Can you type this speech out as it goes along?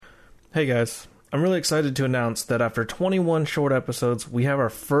Hey guys, I'm really excited to announce that after 21 short episodes, we have our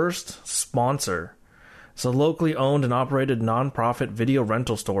first sponsor. It's a locally owned and operated non-profit video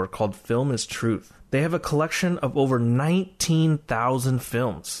rental store called Film is Truth. They have a collection of over 19,000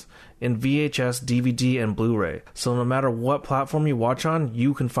 films in VHS, DVD, and Blu-ray. So no matter what platform you watch on,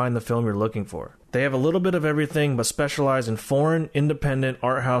 you can find the film you're looking for. They have a little bit of everything, but specialize in foreign, independent,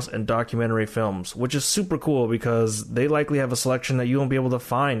 art house, and documentary films, which is super cool because they likely have a selection that you won't be able to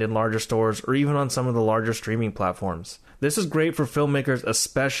find in larger stores or even on some of the larger streaming platforms. This is great for filmmakers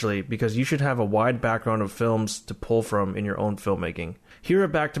especially because you should have a wide background of films to pull from in your own filmmaking. Here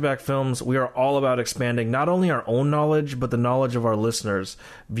at Back to Back Films, we are all about expanding not only our own knowledge, but the knowledge of our listeners,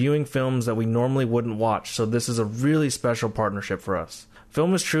 viewing films that we normally wouldn't watch, so this is a really special partnership for us.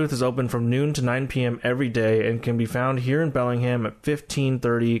 Film is Truth is open from noon to 9 p.m. every day and can be found here in Bellingham at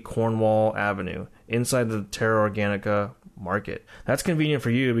 1530 Cornwall Avenue, inside the Terra Organica Market. That's convenient for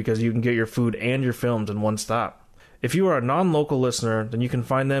you because you can get your food and your films in one stop. If you are a non-local listener, then you can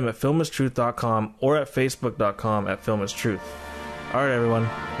find them at filmistruth.com or at facebook.com at filmistruth. All right, everyone,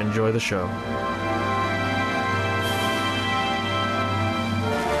 enjoy the show.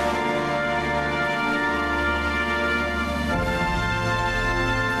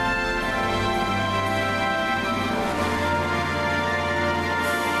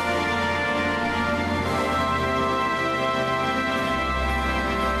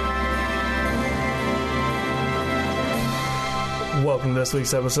 Welcome to this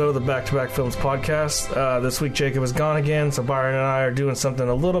week's episode of the Back to Back Films podcast. This week Jacob is gone again, so Byron and I are doing something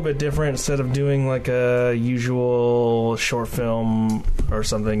a little bit different. Instead of doing like a usual short film or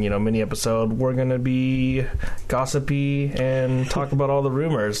something, mini episode, we're going to be gossipy and talk about all the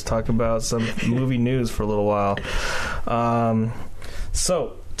rumors, talk about some movie news for a little while.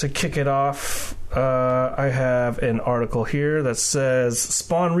 So, to kick it off, I have an article here that says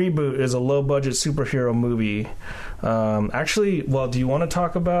Spawn Reboot is a low-budget superhero movie. Do you want to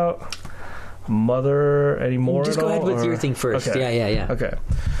talk about Mother anymore? Just go ahead with your thing first. Okay. Yeah. Okay.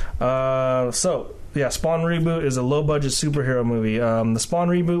 Spawn Reboot is a low-budget superhero movie. The Spawn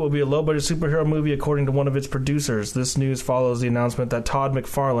Reboot will be a low-budget superhero movie according to one of its producers. This news follows the announcement that Todd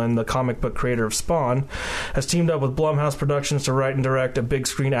McFarlane, the comic book creator of Spawn, has teamed up with Blumhouse Productions to write and direct a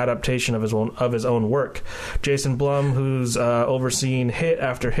big-screen adaptation of his own work. Jason Blum, who's overseen hit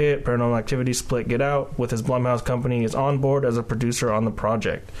after hit, Paranormal Activity, Split, Get Out, with his Blumhouse company, is on board as a producer on the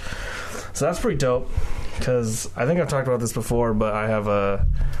project. So that's pretty dope. Because I think I've talked about this before, but I have a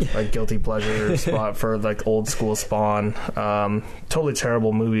guilty pleasure spot for old school Spawn. Totally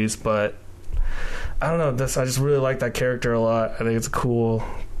terrible movies, but I don't know. I just really like that character a lot. I think it's a cool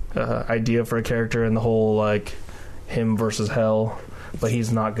idea for a character, and the whole him versus hell. But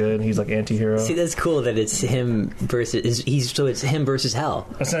he's not good. He's anti-hero. See, that's cool that it's him versus it's him versus hell.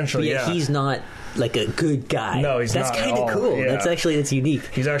 Essentially, yeah. He's not a good guy. No, he's that's not. That's kind of cool. Yeah. That's unique.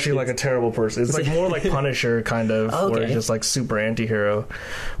 He's actually a terrible person. It's more like Punisher kind of, okay. Where he's just super anti-hero.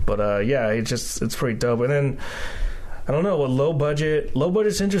 But it's pretty dope. And then I don't know what low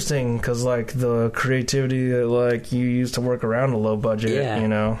budget's interesting because the creativity that you use to work around a low budget.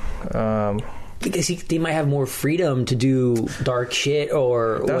 Yeah. Because they might have more freedom to do dark shit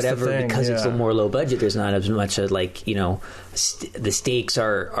or whatever because it's a more low budget. There's not as much of the stakes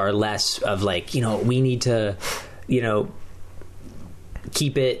are less of we need to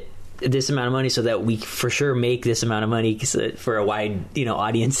keep it this amount of money so that we for sure make this amount of money for a wide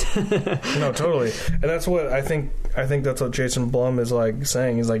audience. No, totally. And that's what I think that's what Jason Blum is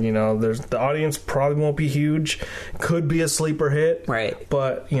saying. He's there's the audience probably won't be huge, could be a sleeper hit, right?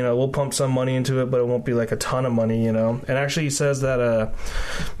 But we'll pump some money into it, but it won't be a ton of money, And actually, he says that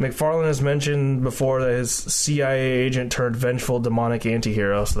McFarlane has mentioned before that his CIA agent turned vengeful demonic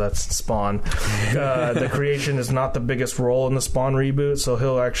antihero, so that's Spawn. The creation is not the biggest role in the Spawn reboot, so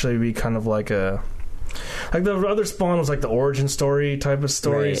he'll actually be kind of the other Spawn was the origin story type of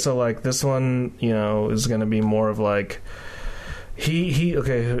story, right. So this one is going to be more of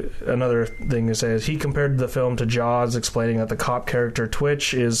another thing to say is he compared the film to Jaws, explaining that the cop character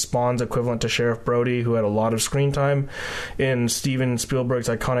Twitch is Spawn's equivalent to Sheriff Brody, who had a lot of screen time in Steven Spielberg's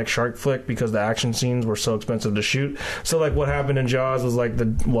iconic shark flick because the action scenes were so expensive to shoot. So what happened in Jaws was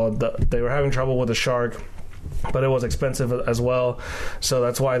they were having trouble with the shark, but it was expensive as well, so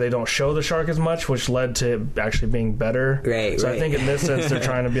that's why they don't show the shark as much, which led to actually being better. Right. I think in this sense they're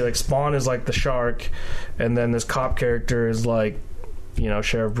trying to be Spawn is the shark, and then this cop character is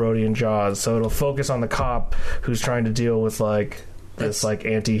Sheriff Brody and Jaws. So it'll focus on the cop who's trying to deal with this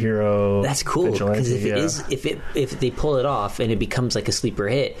anti-hero. That's cool because if they pull it off and it becomes a sleeper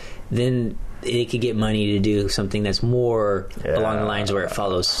hit, then they could get money to do something that's more along the lines where it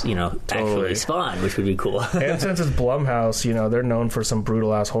follows, actually Spawn, which would be cool. And since it's Blumhouse, they're known for some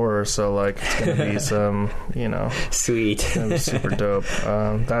brutal ass horror, so like it's gonna be some, sweet, it's gonna be super dope.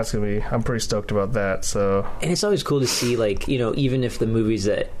 That's gonna be. I'm pretty stoked about that. So, and it's always cool to see, like, even if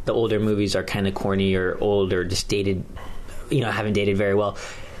the older movies are kind of corny or old or just dated, haven't dated very well.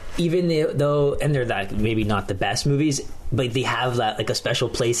 Even though, and they're like maybe not the best movies, but they have that like a special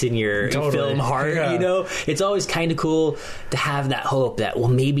place in your film heart. It's always kind of cool to have that hope that, well,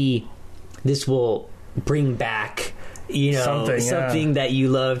 maybe this will bring back something that you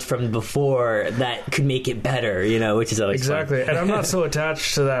loved from before that could make it better, which is always exactly fun. And I'm not so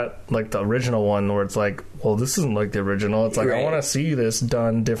attached to that, like the original one where it's like, well, this isn't like the original. It's like, I want to see this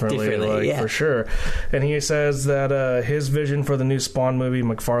done differently, for sure. And he says that his vision for the new Spawn movie,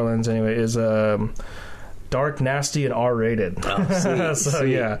 McFarlane's anyway, is dark, nasty, and R-rated. Oh, sweet,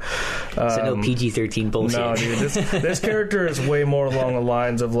 sweet. Yeah. So no PG-13 bullshit. No, dude. This character is way more along the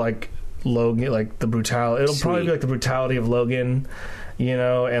lines of like Logan, like the brutality. It'll probably be like the brutality of Logan,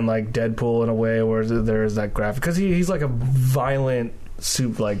 and like Deadpool in a way where there's that graphic, because he's like a violent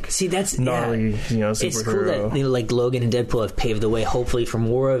that's gnarly, superhero. It's cool that like Logan and Deadpool have paved the way, hopefully, for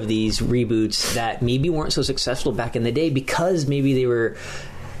more of these reboots that maybe weren't so successful back in the day, because maybe the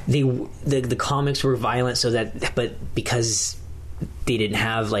comics were violent, but because they didn't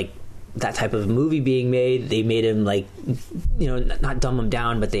have like that type of movie being made, they made him like, not dumb him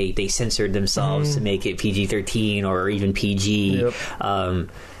down, but they censored themselves to make it PG-13 or even PG. Yep. And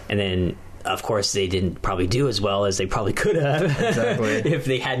then, of course, they didn't probably do as well as they probably could have if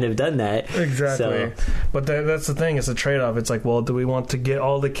they hadn't have done that. Exactly. So, but that's the thing. It's a trade-off. It's like, well, do we want to get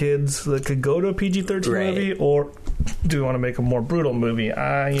all the kids that could go to a PG-13 movie, or do we want to make a more brutal movie?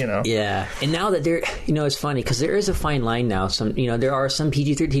 Yeah. And now that it's funny because there is a fine line now. There are some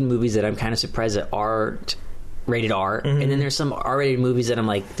PG-13 movies that I'm kind of surprised that aren't rated R, and then there's some R-rated movies that I'm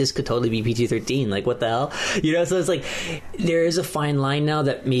like, this could totally be PG-13. Like, what the hell? So it's like there is a fine line now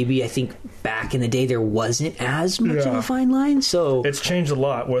that maybe I think back in the day there wasn't as much of a fine line. So it's changed a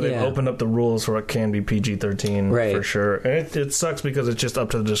lot where they've opened up the rules for what can be PG-13 for sure. And it sucks because it's just up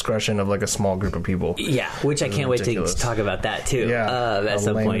to the discretion of like a small group of people. Yeah, which I can't wait to talk about that too. At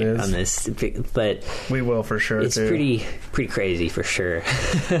some point on this, but we will for sure. It's pretty crazy for sure.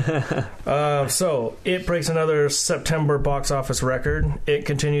 So it breaks another September box office record. It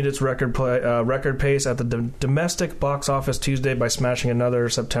continued its record pace at the domestic box office Tuesday by smashing another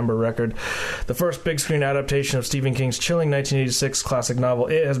September record. The first big screen adaptation of Stephen King's chilling 1986 classic novel,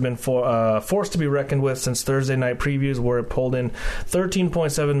 It has been forced to be reckoned with since Thursday night previews, where it pulled in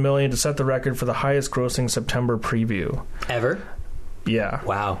 $13.7 million to set the record for the highest grossing September preview ever. Yeah.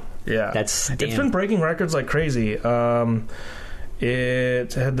 Wow. Yeah. It's been breaking records like crazy.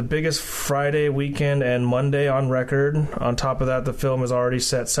 It had the biggest Friday weekend and Monday on record. On top of that, the film has already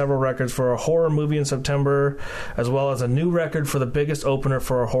set several records for a horror movie in September, as well as a new record for the biggest opener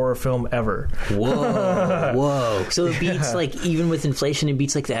for a horror film ever. Whoa. So it beats, like, even with inflation, it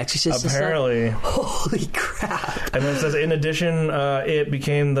beats, like, The Exorcist apparently. And stuff? Holy crap. And then it says, in addition, it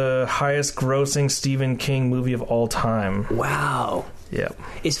became the highest grossing Stephen King movie of all time. Wow. Yeah,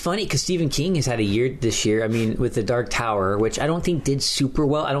 it's funny because Stephen King has had a year this year. I mean, with The Dark Tower, which I don't think did super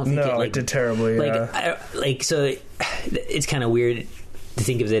well. I don't think it did terribly. So it's kind of weird to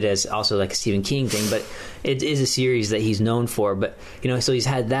think of it as also like a Stephen King thing, but it is a series that he's known for. But so he's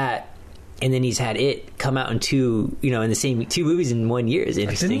had that, and then he's had it come out in in the same two movies in 1 year. Is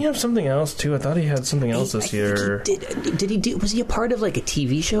interesting. Didn't he have something else too? I thought he had something else this year. Did he do? Was he a part of like a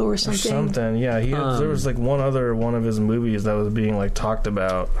TV show or something? Yeah, there was like one of his movies that was being like talked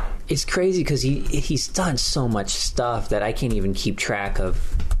about. It's crazy because he's done so much stuff that I can't even keep track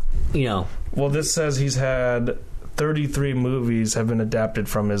of. Well, this says he's had 33 movies have been adapted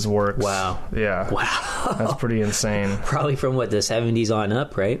from his works. Wow. Yeah. Wow. That's pretty insane. Probably from the 70s on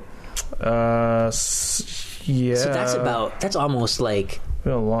up, right? Yeah. So that's almost like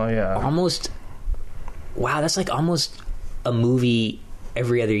almost. Wow, that's like almost a movie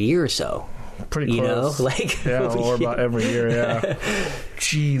every other year or so. Pretty close. Or about every year. Yeah.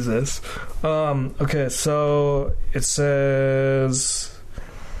 Jesus. Okay, so it says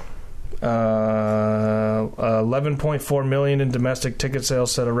 11.4 million in domestic ticket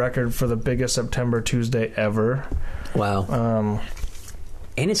sales, set a record for the biggest September Tuesday ever. Wow.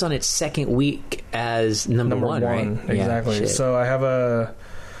 And it's on its second week as number one, right? Exactly. Yeah, so I have a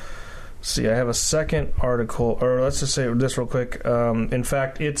second article, or let's just say this real quick. In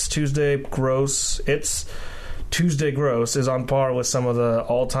fact, its Tuesday gross, its Tuesday gross is on par with some of the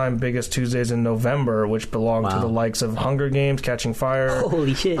all-time biggest Tuesdays in November, which belong to the likes of Hunger Games, Catching Fire,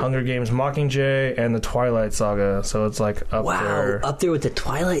 holy shit, Hunger Games, Mockingjay, and the Twilight Saga. So it's like up there. Up there with the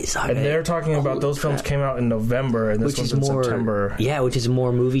Twilight Saga. And they're talking about those films came out in November, and this one's in September. Yeah, which is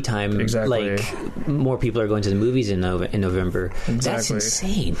more movie time. Exactly. Like, more people are going to the movies in November. Exactly. That's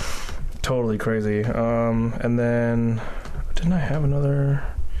insane. Totally crazy. And then, didn't I have another...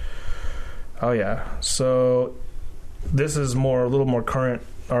 Oh, yeah. So, this is a little more current.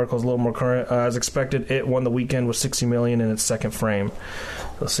 Article's a little more current. As expected, it won the weekend with $60 million in its second frame.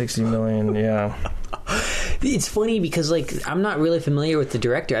 So, $60 million, yeah. It's funny because, like, I'm not really familiar with the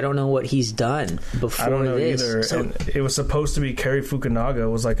director. I don't know what he's done before this. I don't know either. So, and it was supposed to be Cary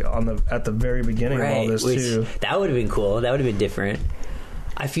Fukunaga was, like, at the very beginning of all this, too. That would have been cool. That would have been different.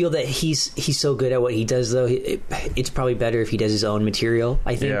 I feel that he's so good at what he does, though. It's probably better if he does his own material.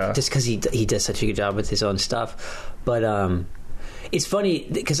 I think just because he does such a good job with his own stuff. But it's funny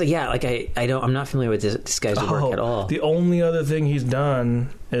because I'm not familiar with this guy's work at all. The only other thing he's done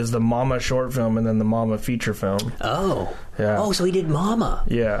is the Mama short film and then the Mama feature film. Oh, yeah. Oh, so he did Mama.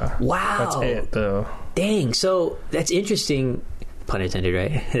 Yeah. Wow. That's it, though. Dang. So that's interesting. Pun intended,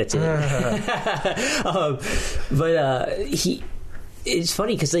 right? That's it. It's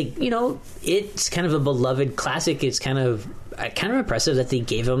funny because, like, you know, it's kind of a beloved classic. It's kind of impressive that they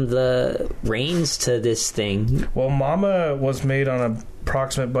gave him the reins to this thing. Well, Mama was made on an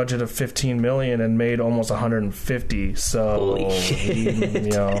approximate budget of $15 million and made almost $150. So, holy shit.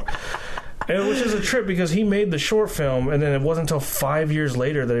 You know, which is a trip because he made the short film, and then it wasn't until 5 years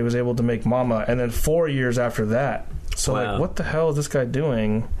later that he was able to make Mama, and then 4 years after that. So, like, what the hell is this guy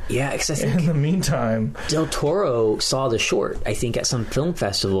doing? Yeah, because I think in the meantime, Del Toro saw the short, I think, at some film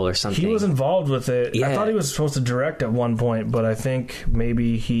festival or something. He was involved with it. Yeah. I thought he was supposed to direct at one point, but I think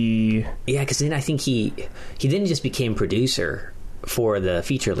maybe he... Yeah, because then I think he then just became producer for the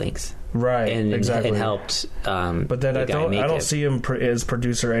feature length. Right, and exactly. And helped but then I don't see him as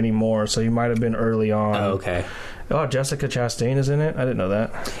producer anymore, so he might have been early on. Oh, okay. Oh, Jessica Chastain is in it? I didn't know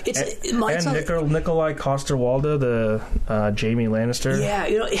that. And Nikolai Coster-Waldau, the Jamie Lannister. Yeah,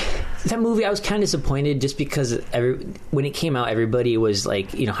 you know, that movie I was kind of disappointed just because when it came out, everybody was,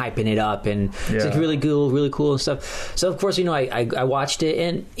 like, you know, hyping it up and it's like really cool and stuff. So, of course, you know, I watched it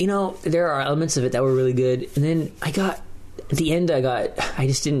and, you know, there are elements of it that were really good. And then at the end, I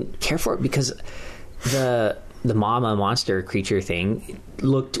just didn't care for it because the Mama monster creature thing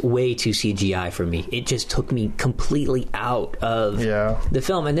looked way too CGI for me. It just took me completely out of the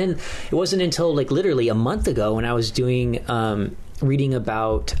film. And then it wasn't until, like, literally a month ago when I was doing reading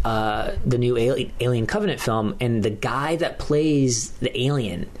about the new Alien Covenant film, and the guy that plays the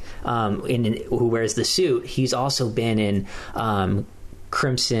alien who wears the suit, he's also been in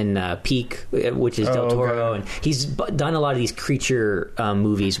Crimson Peak, which is Del Toro, and he's done a lot of these creature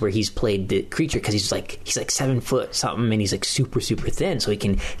movies where he's played the creature because he's like 7 foot something and he's like super thin, so he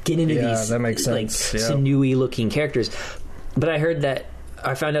can get into these that makes like sense. sinewy looking characters. But I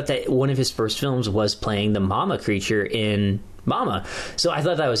found out that one of his first films was playing the Mama creature in Mama, so I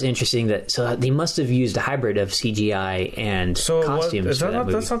thought that was interesting. So they must have used a hybrid of CGI and costumes.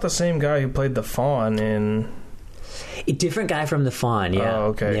 That's not the same guy who played the Fawn in. A different guy from the Fawn, yeah. Oh,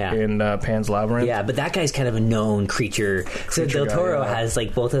 okay. Yeah. In Pan's Labyrinth? Yeah, but that guy's kind of a known creature. So Del Toro has,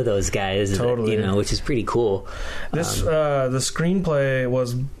 like, both of those guys, totally. You know, which is pretty cool. This the screenplay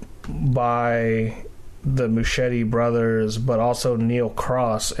was by the Muschietti brothers, but also Neil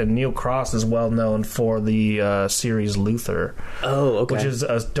Cross, and Neil Cross is well known for the series Luther. Oh, okay. Which is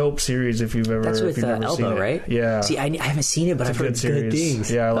a dope series if you've ever That's with Elba, right? Yeah. See, I haven't seen it, but I've heard good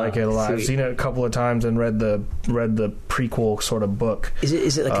things. Yeah, I like it a lot. Sweet. I've seen it a couple of times and read the prequel sort of book.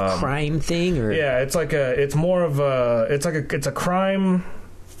 Is it like a crime thing, or? Yeah, it's a crime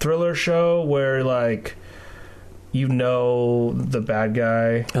thriller show where, like, you know the bad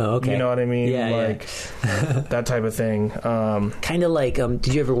guy. Oh, okay. You know what I mean? Yeah, like that type of thing. Kind of like,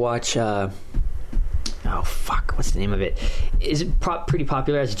 did you ever watch? Oh fuck! What's the name of it? Is it pretty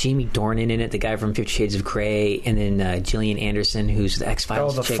popular? Has Jamie Dornan in it, the guy from 50 Shades of Grey, and then Gillian Anderson, who's the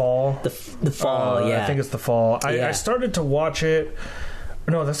X-Files chick. Fall. The Fall. Yeah, I think it's The Fall. I started to watch it.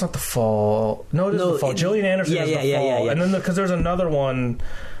 No, that's not The Fall. No, it is The Fall. Gillian Anderson is The Fall. Yeah. And then because there's another one.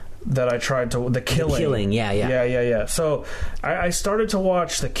 that I tried to... The Killing. The Killing, yeah. So I started to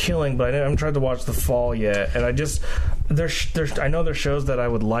watch The Killing, but I haven't tried to watch The Fall yet. And I just... I know there's shows that I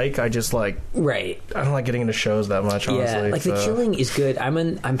would like. I just like... Right. I don't like getting into shows that much, honestly. Yeah, like The Killing is good.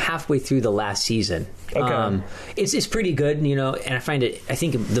 I'm halfway through the last season. Okay. It's pretty good, you know, and I find it... I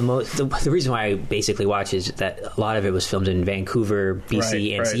think the reason why I basically watch is that a lot of it was filmed in Vancouver,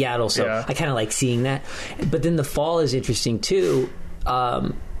 BC, and Seattle, so I kind of like seeing that. But then The Fall is interesting, too.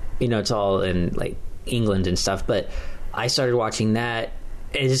 You know, it's all in like England and stuff, but I started watching that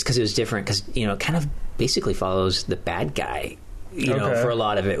just because it was different, because, you know, it kind of basically follows the bad guy, you know, for a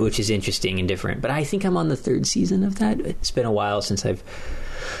lot of it, which is interesting and different. But I think I'm on the 3rd season of that. It's been a while since I've,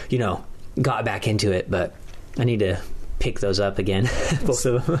 you know, got back into it, but I need to pick those up again. Both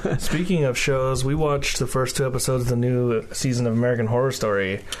of them. Speaking of shows, we watched the first 2 episodes of the new season of American Horror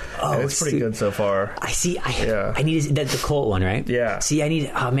Story. Oh, and it's pretty good so far. I see. I need to, that's the cult one, right? Yeah. See, I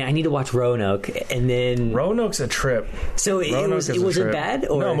need to watch Roanoke, and then Roanoke's a trip. So it wasn't bad,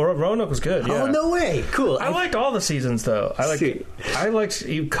 or no? Roanoke was good. Yeah. Oh, no way! Cool. I liked all the seasons though. I liked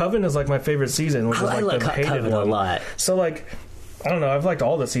Coven is like my favorite season, which is like the hated Coven one a lot. So like, I don't know. I've liked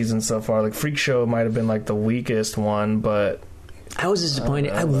all the seasons so far. Like Freak Show might have been like the weakest one, but I was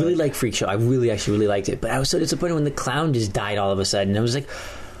disappointed. I really like Freak Show. I actually really liked it, but I was so disappointed when the clown just died all of a sudden. I was like,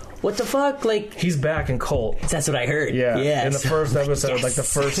 what the fuck? Like, he's back in Cult. That's what I heard. Yeah. In the first episode, yes. Like the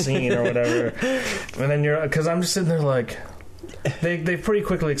first scene or whatever, and then because I'm just sitting there like, they pretty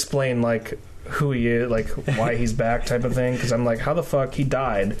quickly explain like who he is, like why he's back type of thing, because I'm like, how the fuck he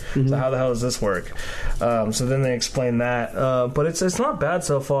died, so how the hell does this work? So then they explain that, but it's not bad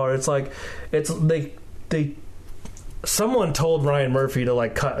so far. It's like they someone told Ryan Murphy to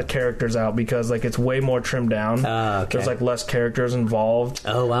like cut characters out because like it's way more trimmed down. Okay. There's like less characters involved.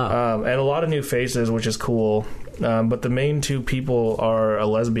 Oh wow. And a lot of new faces, which is cool. But the main 2 people are a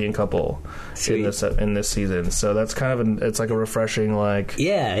lesbian couple in this season, so that's kind of it's like a refreshing like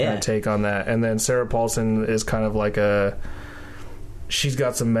take on that. And then Sarah Paulson is kind of like she's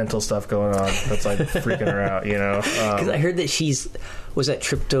got some mental stuff going on that's like freaking her out, you know. Because I heard that was that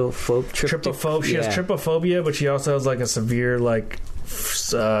trypophobia? She has trypophobia, but she also has like a severe like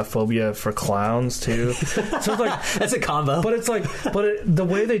phobia for clowns too. So it's like that's a combo. But it's like, the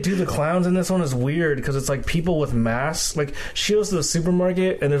way they do the clowns in this one is weird because it's like people with masks. Like she goes to the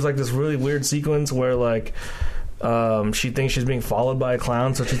supermarket and there's like this really weird sequence where like she thinks she's being followed by a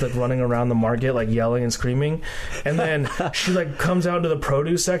clown, so she's like running around the market like yelling and screaming, and then she like comes out to the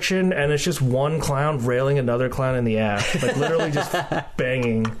produce section and it's just one clown railing another clown in the ass, like literally just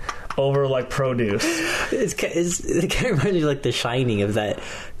banging over like produce. It kind of reminds me of like The Shining, of that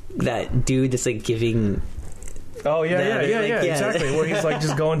dude that's like giving. Oh yeah, exactly. Where he's like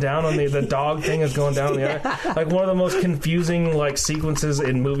just going down on the dog thing is going down on the other. Like one of the most confusing like sequences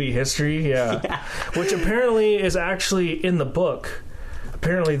in movie history. Yeah. Which apparently is actually in the book.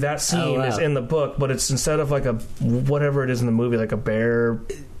 Apparently that scene is in the book, but it's instead of like a whatever it is in the movie, like a bear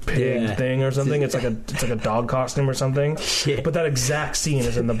pig thing or something. It's like a dog costume or something. Shit. But that exact scene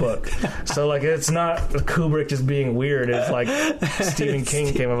is in the book. So like it's not Kubrick just being weird. It's like Stephen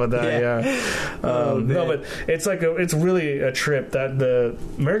King came up with that. Yeah. No, but it's like it's really a trip that the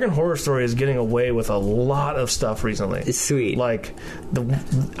American Horror Story is getting away with a lot of stuff recently. It's sweet. Like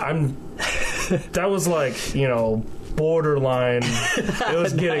that was like, you know, borderline. It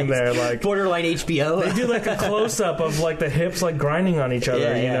was getting there, like borderline HBO. They do like a close up of like the hips like grinding on each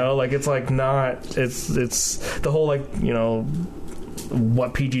other. You know, like it's like not. It's the whole like, you know,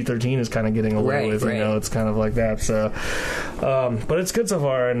 what PG-13 is kind of getting away with. You know, it's kind of like that. So, but it's good so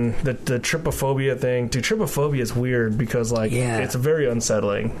far. And the trypophobia thing. Dude, trypophobia is weird because like it's very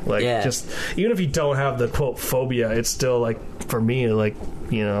unsettling. Like just even if you don't have the quote phobia, it's still like for me like.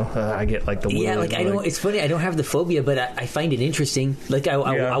 You know, I get like the weird, like I don't. It's funny. I don't have the phobia, but I find it interesting. Like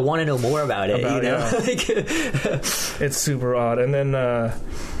I want to know more about it. You know, it's super odd. And then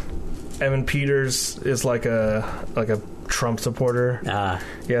Evan Peters is like a Trump supporter.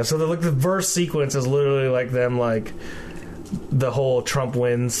 Yeah. So the verse sequence is literally like them like the whole Trump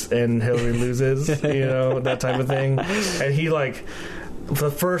wins and Hillary loses. You know, that type of thing. And he like.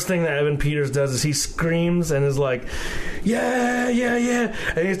 The first thing that Evan Peters does is he screams and is like, yeah,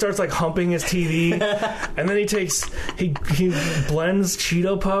 and he starts like humping his TV, and then he blends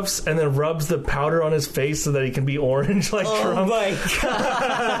Cheeto Puffs and then rubs the powder on his face so that he can be orange like Trump. Oh my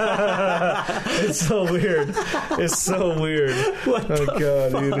god! It's so weird. It's so weird. Oh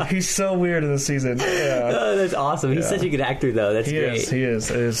god, dude, he's so weird in the season. Yeah, oh, that's awesome. He's such a good actor, though. That's great. He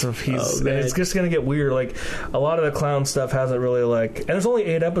is. It's just gonna get weird. Like a lot of the clown stuff hasn't really and there's only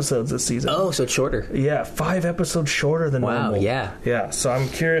 8 episodes this season. Oh, so it's shorter. Yeah, 5 episodes shorter than normal. Yeah. So I'm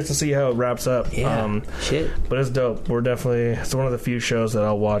curious to see how it wraps up. Yeah, shit. But it's dope. It's one of the few shows that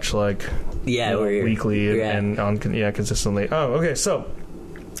I'll watch weekly and consistently. Oh, okay. So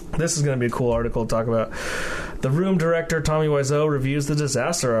this is going to be a cool article to talk about. The Room director Tommy Wiseau reviews The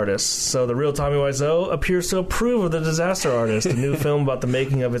Disaster Artist. So the real Tommy Wiseau appears to approve of The Disaster Artist, a new film about the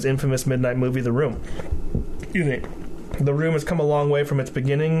making of his infamous midnight movie, The Room. Excuse me. The Room has come a long way from its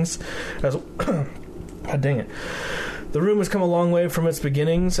beginnings as... God dang it. The Room has come a long way from its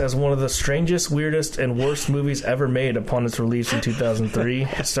beginnings as one of the strangest, weirdest, and worst movies ever made upon its release in 2003.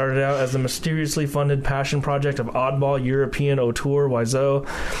 It started out as the mysteriously funded passion project of oddball European auteur Wiseau,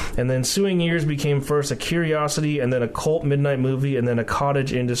 and the ensuing years became first a curiosity, and then a cult midnight movie, and then a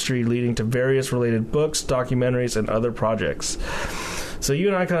cottage industry leading to various related books, documentaries, and other projects. So you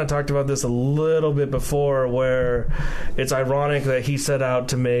and I kind of talked about this a little bit before, where it's ironic that he set out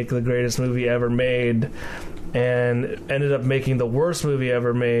to make the greatest movie ever made and ended up making the worst movie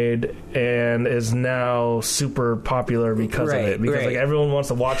ever made and is now super popular because of it. Because everyone wants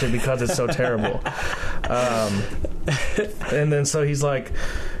to watch it because it's so terrible. And then so he's like...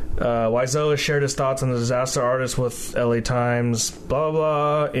 Wiseau has shared his thoughts on The Disaster Artist with LA Times, blah,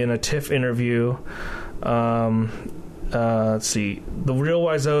 blah, blah, in a TIFF interview. Let's see. The real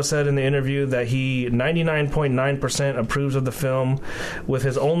Wiseau said in the interview that he 99.9% approves of the film, with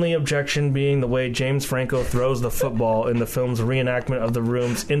his only objection being the way James Franco throws the football in the film's reenactment of The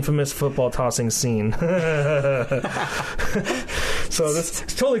Room's infamous football tossing scene. So it's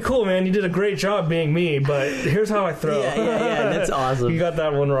totally cool, man. You did a great job being me, but here's how I throw. Yeah, that's awesome. You got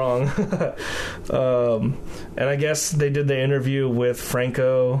that one wrong. And I guess they did the interview with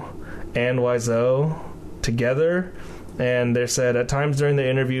Franco and Wiseau together. And they said, at times during the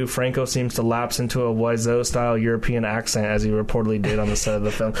interview, Franco seems to lapse into a Wiseau-style European accent, as he reportedly did on the set of the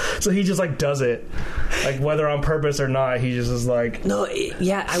film. So he just, does it. Whether on purpose or not, he just is like... No,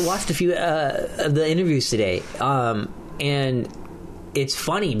 I watched a few of the interviews today. And it's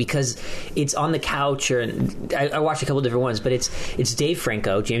funny because it's on the couch, I watched a couple different ones, but it's Dave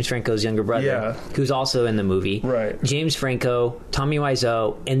Franco, James Franco's younger brother, who's also in the movie. Right. James Franco, Tommy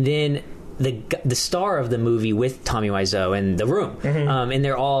Wiseau, and then... the star of the movie with Tommy Wiseau in The Room, and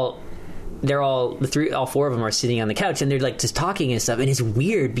all 4 of them are sitting on the couch and they're just talking and stuff, and it's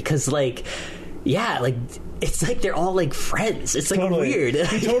weird because it's like they're all friends. It's totally weird.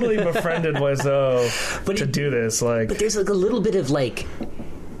 He totally befriended Wiseau to do this. But there's a little bit of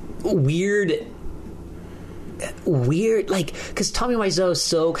weird, because Tommy Wiseau is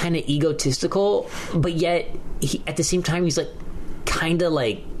so kind of egotistical, but yet at the same time he's kind of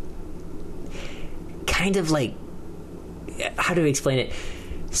how do I explain it?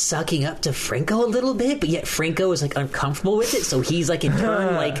 Sucking up to Franco a little bit, but yet Franco is uncomfortable with it, so he's in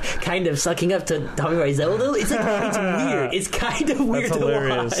turn kind of sucking up to Tommy Wiseau a little. It's it's weird. It's kind of weird to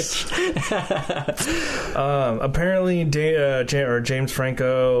watch. Apparently, James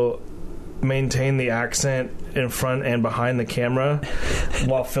Franco maintain the accent in front and behind the camera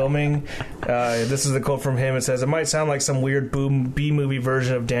while filming. This is a quote from him. It says, "It might sound like some weird B-movie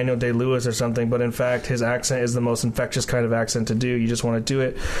version of Daniel Day-Lewis or something, but in fact his accent is the most infectious kind of accent to do. You just want to do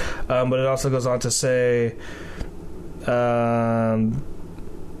it." But it also goes on to say,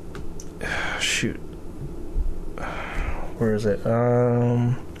 shoot, where is it?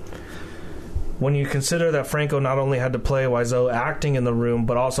 When you consider that Franco not only had to play Wiseau acting in The Room,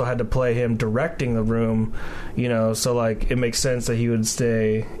 but also had to play him directing The Room, so it makes sense that he would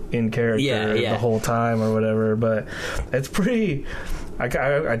stay in character the whole time or whatever. But it's pretty. I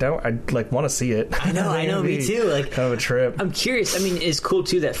want to see it. I know, me too. Kind of a trip. I'm curious. I mean, it's cool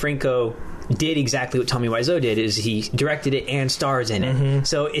too that Franco did exactly what Tommy Wiseau did. Is he directed it and stars in it.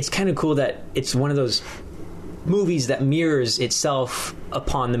 So it's kind of cool that it's one of those movies that mirrors itself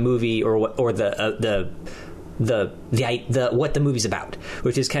upon the movie or the what the movie's about,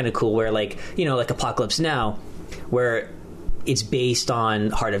 which is kind of cool. Where Apocalypse Now, where it's based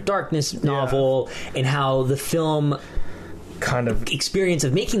on Heart of Darkness novel, and how the film kind of experience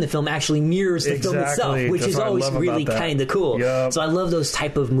of making the film actually mirrors the film itself, which is always really kind of cool. Yep. So I love those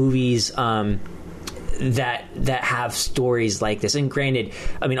type of movies. That have stories like this. And granted,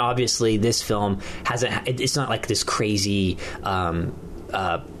 I mean, obviously this film it's not this crazy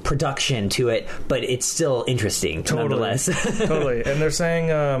production to it, but it's still interesting nonetheless. Totally. And they're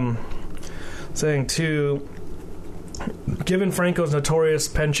saying too, Given Franco's notorious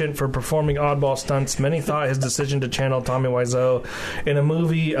penchant for performing oddball stunts, many thought his decision to channel Tommy Wiseau in a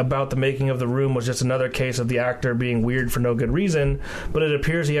movie about the making of The Room was just another case of the actor being weird for no good reason, but it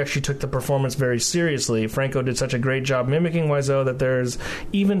appears he actually took the performance very seriously. Franco did such a great job mimicking Wiseau that there's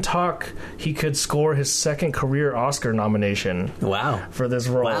even talk he could score his second career Oscar nomination. Wow. For this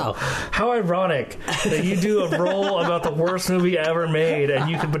role. Wow. How ironic that you do a role about the worst movie ever made and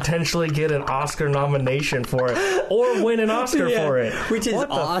you could potentially get an Oscar nomination for it or win an Oscar for it. Which is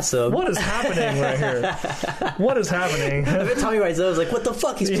awesome. What is happening right here? What is happening? I bet Tommy Wiseau was like, what the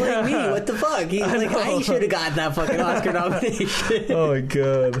fuck? He's playing me. What the fuck? He's I should have gotten that fucking Oscar nomination. Oh my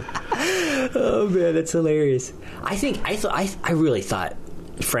god. Oh man, that's hilarious. I really thought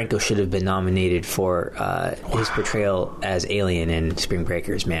Franco should have been nominated for his portrayal as Alien in Spring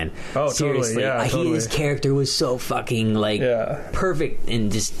Breakers, man. Oh, seriously. Totally, yeah, totally. His character was so fucking perfect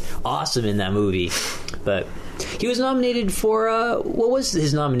and just awesome in that movie. But he was nominated for what was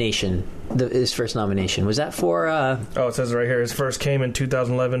his nomination? His first nomination was that for? It says right here. His first came in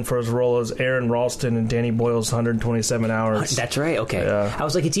 2011 for his role as Aaron Ralston in Danny Boyle's 127 Hours. That's right. Okay, yeah. I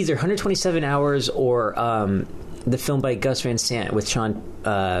was like, it's either 127 Hours or the film by Gus Van Sant with Sean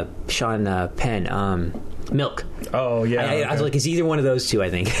Penn, Milk. Oh yeah, I was like, it's either one of those two, I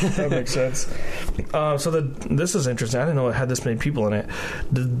think. That makes sense. This is interesting. I didn't know it had this many people in it.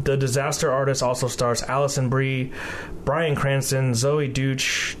 The Disaster Artist also stars Alison Brie, Bryan Cranston, Zoe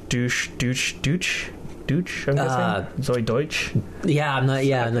Deutch. I'm guessing Zoe Deutch. Yeah, I'm not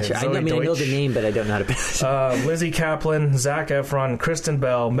sure. I know the name, but I don't know how to pronounce it. Lizzie Kaplan, Zac Efron, Kristen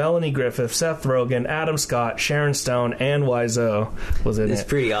Bell, Melanie Griffith, Seth Rogen, Adam Scott, Sharon Stone, and Wiseau was in it. It's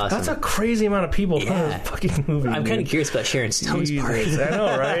pretty awesome. That's a crazy amount of people in this fucking movie. I'm kind of curious about Sharon Stone's part. I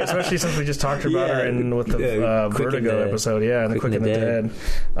know, right? Especially since we just talked about her with the Vertigo episode. Yeah, and the Quick and the Dead.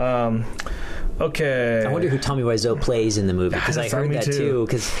 Okay. I wonder who Tommy Wiseau plays in the movie, because I heard that too.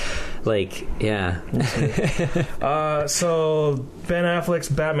 Because, so Ben Affleck's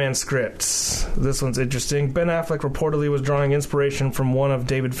Batman scripts. This one's interesting. Ben Affleck reportedly was drawing inspiration from one of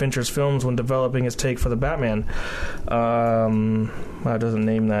David Fincher's films when developing his take for the Batman. It doesn't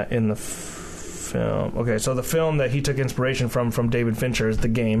name that in the film. Okay, so the film that he took inspiration from David Fincher is The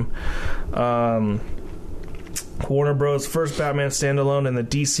Game. Warner Bros. First Batman standalone in the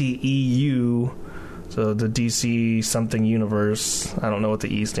DCEU, so the DC something universe. I don't know what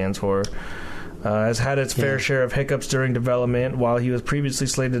the E stands for. Has had its fair share of hiccups during development. While he was previously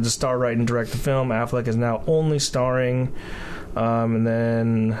slated to star, write, and direct the film, Affleck is now only starring. And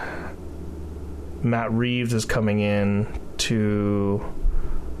then Matt Reeves is coming in to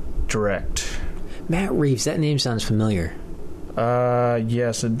direct. Matt Reeves, that name sounds familiar.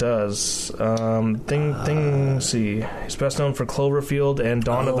 Yes, it does. Let's see. He's best known for Cloverfield and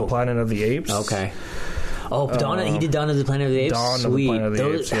Dawn of the Planet of the Apes. Okay. Oh, he did Dawn of the Planet of the Apes? Sweet. Of the Planet of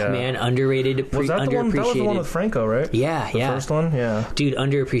the Apes, yeah. Man, underrated, was that underappreciated. That was the one with Franco, right? Yeah, the first one? Yeah. Dude,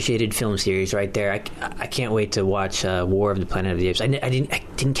 underappreciated film series right there. I can't wait to watch War of the Planet of the Apes. I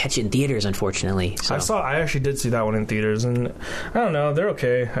didn't catch it in theaters, unfortunately. So. I actually did see that one in theaters, and I don't know, they're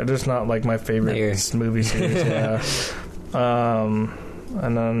okay. They're just not like my favorite movie series. Yeah. And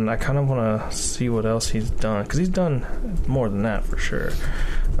then I kind of want to see what else he's done, because he's done more than that for sure.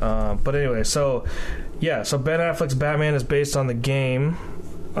 But anyway, so Ben Affleck's Batman is based on The Game,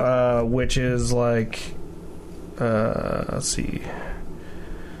 which is like, let's see.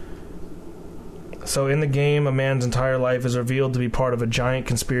 So in The Game, a man's entire life is revealed to be part of a giant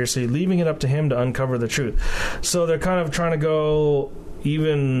conspiracy, leaving it up to him to uncover the truth. So they're kind of trying to go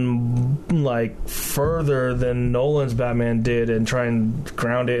even like further than Nolan's Batman did and try and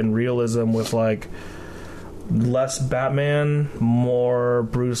ground it in realism with like less Batman, more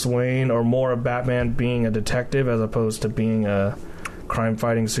Bruce Wayne, or more of Batman being a detective as opposed to being a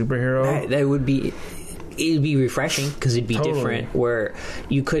crime-fighting superhero. That would be... It'd be refreshing, because it'd be different, where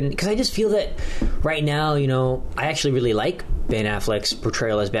you couldn't... Because I just feel that right now, I actually really like Ben Affleck's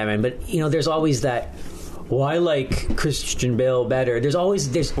portrayal as Batman, but, there's always that... Well, I like Christian Bale better. There's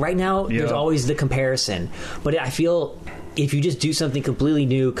always the comparison. But I feel if you just do something completely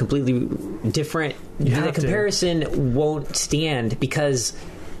new, completely different, the comparison won't stand, because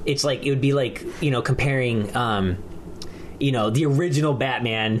it's like, it would be like, comparing... the original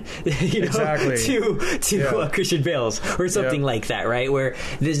Batman, to Christian Bale's or something like that, right? Where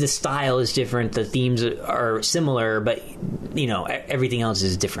the style is different, the themes are similar, but everything else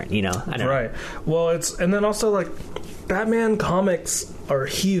is different. I don't know. Right. Well, and then also like Batman comics are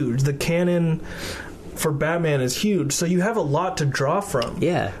huge. The canon for Batman is huge, so you have a lot to draw from.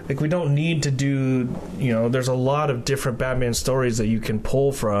 Yeah. Like, we don't need to do, there's a lot of different Batman stories that you can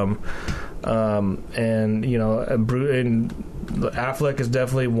pull from. And Affleck is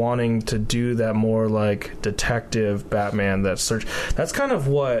definitely wanting to do that more like detective Batman, that search. That's kind of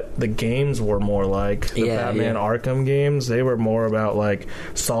what the games were more like. The Batman Arkham games, they were more about like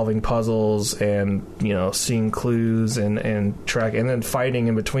solving puzzles and seeing clues and track, and then fighting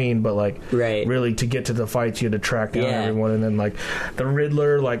in between. But like really to get to the fights, you had to track down everyone. And then like the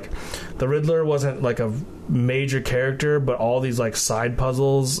Riddler wasn't like a major character, but all these like side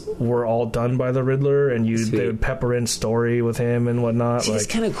puzzles were all done by the Riddler, and they would pepper in story with him and whatnot. See, it's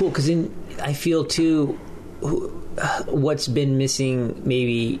kind of cool because I feel too what's been missing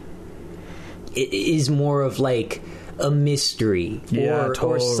maybe is more of like a mystery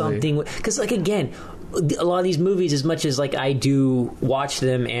or something, because like again, a lot of these movies, as much as like I do watch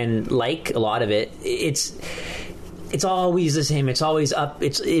them and like a lot of it, it's always the same. It's always up.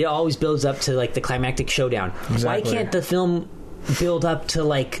 It always builds up to like the climactic showdown. Exactly. Why can't the film build up to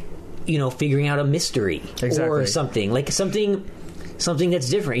like figuring out a mystery or something, like something that's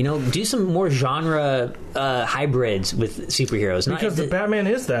different? Do some more genre hybrids with superheroes. Because the Batman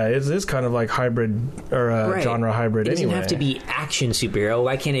is kind of like hybrid or genre hybrid. It doesn't have to be action superhero.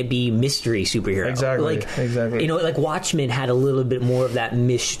 Why can't it be mystery superhero? Exactly. Like Watchmen had a little bit more of that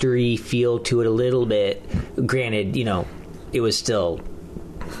mystery feel to it. A little bit. Granted, it was still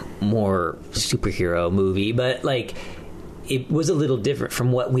more superhero movie, but like it was a little different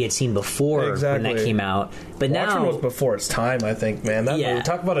from what we had seen before when that came out. But Watchmen was before its time, I think, man. That movie,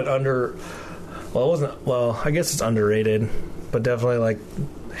 talk about it it wasn't, I guess it's underrated, but definitely like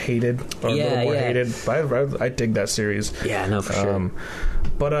hated or a little more hated. I dig that series. Yeah, no, for sure.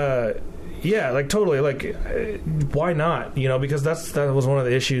 But like totally, like why not? Because that was one of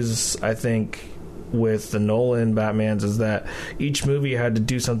the issues, I think, with the Nolan Batmans, is that each movie had to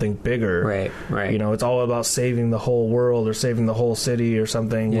do something bigger. Right. It's all about saving the whole world or saving the whole city or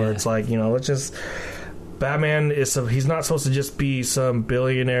something, where it's like, let's just... Batman he's not supposed to just be some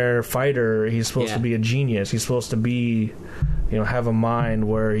billionaire fighter. He's supposed to be a genius. He's supposed to be, have a mind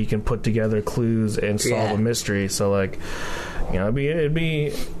where he can put together clues and solve a mystery. So like, it'd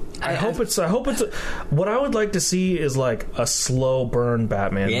be I hope it's what I would like to see is like a slow burn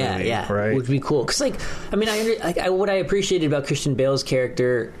Batman movie, right? Would be cool. Because what I appreciated about Christian Bale's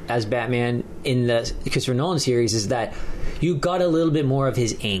character as Batman in the Christopher Nolan series is that you got a little bit more of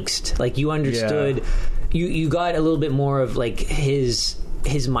his angst. Like you understood, you got a little bit more of like his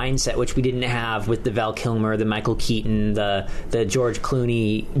mindset, which we didn't have with the Val Kilmer, the Michael Keaton, the George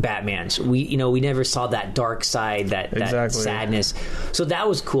Clooney Batmans. We never saw that dark side, that sadness. So that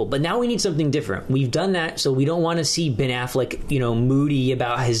was cool. But now we need something different. We've done that, so we don't want to see Ben Affleck, moody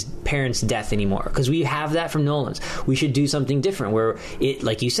about his parents' death anymore, because we have that from Nolan's. We should do something different where it,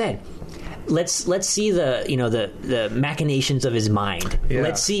 like you said, let's see the machinations of his mind.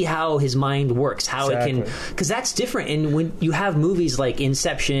 Let's see how his mind works, how it can, because that's different. And when you have movies like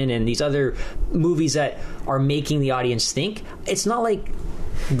Inception and these other movies that are making the audience think, it's not like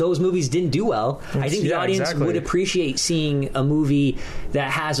those movies didn't do well. I think the audience would appreciate seeing a movie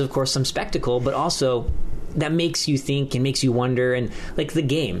that has, of course, some spectacle, but also that makes you think and makes you wonder. And like The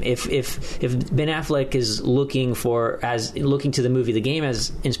Game, if Ben Affleck is looking to the movie The Game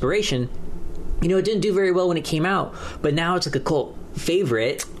as inspiration, it didn't do very well when it came out, but now it's like a cult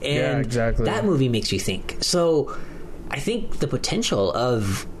favorite, and that movie makes you think. So I think the potential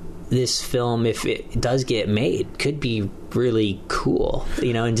of this film, if it does get made, could be really cool,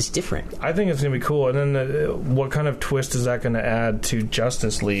 and just different. I think it's going to be cool. And then what kind of twist is that going to add to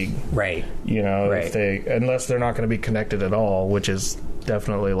Justice League? Right. Unless they're not going to be connected at all, which is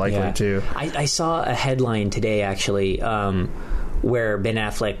definitely likely to. I saw a headline today, actually, where Ben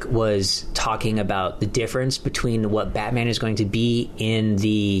Affleck was talking about the difference between what Batman is going to be in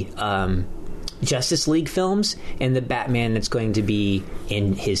the Justice League films and the Batman that's going to be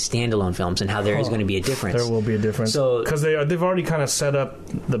in his standalone films, and how there is going to be a difference. There will be a difference. Because they've already kind of set up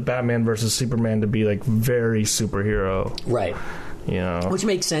the Batman versus Superman to be like very superhero. Right. Which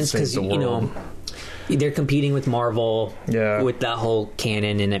makes sense because, they're competing with Marvel with that whole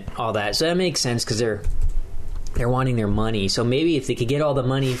canon and all that. So that makes sense because they're wanting their money. So maybe if they could get all the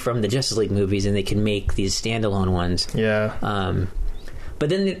money from the Justice League movies, and they can make these standalone ones. Yeah. But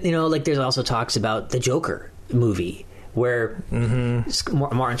then, there's also talks about the Joker movie, where Martin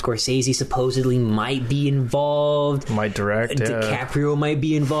Scorsese supposedly might be involved. Might direct, DiCaprio might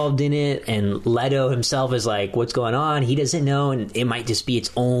be involved in it, and Leto himself is like, what's going on? He doesn't know, and it might just be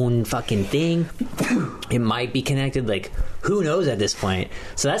its own fucking thing. It might be connected, like, who knows at this point?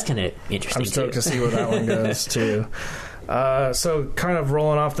 So that's kind of interesting, I'm stoked to see where that one goes, too. So kind of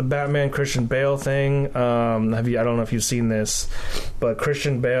rolling off the Batman Christian Bale thing. I don't know if you've seen this, but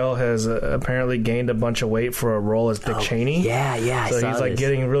Christian Bale has apparently gained a bunch of weight for a role as Dick Cheney. Yeah. So he's like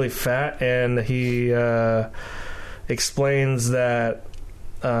getting really fat, and he explains that.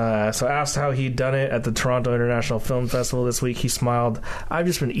 So asked how he'd done it at the Toronto International Film Festival this week, he smiled, "I've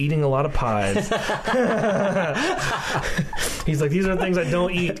just been eating a lot of pies." He's like, these are things I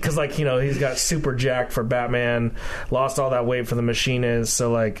don't eat because, like, you know, he's got super jacked for Batman, lost all that weight for The Machinist,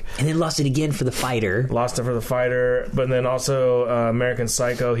 so like, and then lost it again for The Fighter. Lost it for The Fighter, but then also American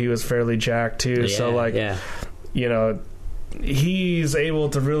Psycho, he was fairly jacked too. So like, you know, he's able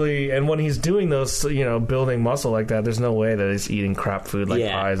to really, and when he's doing those, you know, building muscle like that, there's no way that he's eating crap food like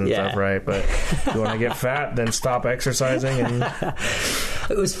pies and stuff, right? But if you want to get fat, then stop exercising. And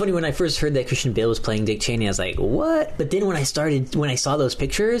it was funny when I first heard that Christian Bale was playing Dick Cheney. I was like, what? But then when I saw those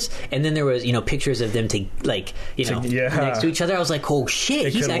pictures, and then there was, you know, pictures of them next to each other, I was like, oh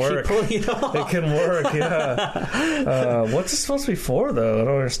shit, he's actually pulling it off. It can work, yeah. What's it supposed to be for, though? I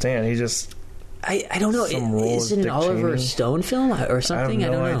don't understand. He just... I don't know. Is it an Oliver Stone film or something? I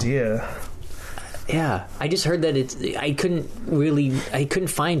have no idea. Yeah, I just heard that I couldn't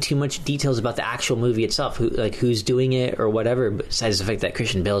find too much details about the actual movie itself, who's doing it or whatever, besides the fact that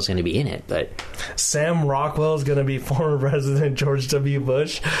Christian Bale is going to be in it. But Sam Rockwell is going to be former President George W.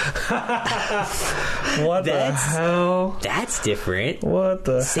 Bush. What the hell? That's different. What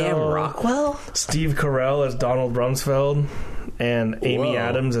the Sam hell? Rockwell? Steve Carell as Donald Rumsfeld. And Amy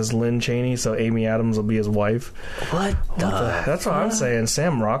Adams as Lynn Cheney, so Amy Adams will be his wife. What the That's what I'm saying.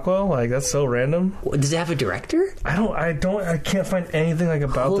 Sam Rockwell, like, that's so random. Does it have a director? I can't find anything like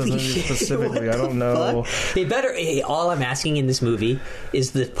about this movie specifically. I don't know. They better. All I'm asking in this movie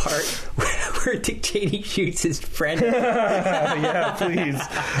is the part where Dick Cheney shoots his friend. Yeah, please.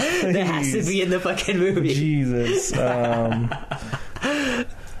 That has to be in the fucking movie. Jesus. It's a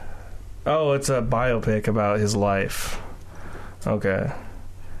biopic about his life. Okay.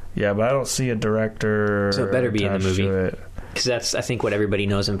 Yeah, but I don't see a director. So it better be in the movie. Because that's, I think, what everybody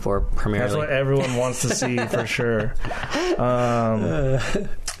knows him for primarily. That's what everyone wants to see, for sure.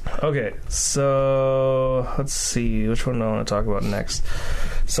 Okay, so let's see. Which one do I want to talk about next?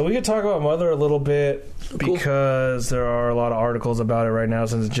 So we could talk about Mother a little bit, because there are a lot of articles about it right now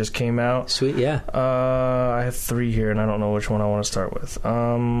since it just came out. Sweet, yeah. I have 3 here, and I don't know which one I want to start with.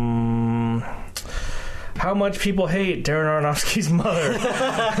 How much people hate Darren Aronofsky's Mother.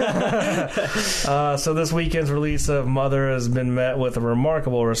 So this weekend's release of Mother has been met with a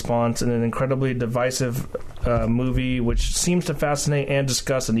remarkable response in an incredibly divisive movie, which seems to fascinate and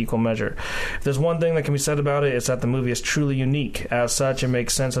disgust in equal measure. If there's one thing that can be said about it, it's that the movie is truly unique. As such, it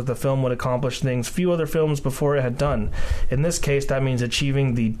makes sense that the film would accomplish things few other films before it had done. In this case, that means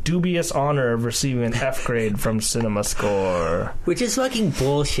achieving the dubious honor of receiving an F grade from CinemaScore. Which is fucking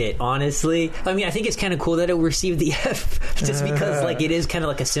bullshit, honestly. I mean, I think it's kind of cool that it received the F, just because, like, it is kind of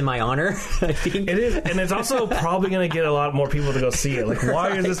like a semi-honor, I think. It is, and it's also probably going to get a lot more people to go see it. Like,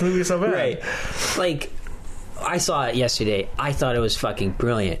 why is this movie so bad? Right. Like, I saw it yesterday. I thought it was fucking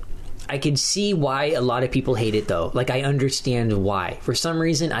brilliant. I could see why a lot of people hate it, though. Like, I understand why. For some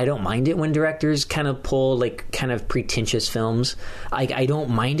reason, I don't mind it when directors kind of pull, like, kind of pretentious films. I don't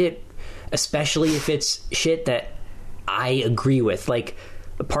mind it, especially if it's shit that I agree with. Like,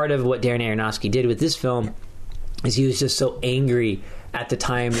 a part of what Darren Aronofsky did with this film is he was just so angry at the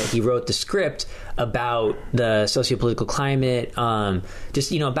time that he wrote the script about the sociopolitical climate,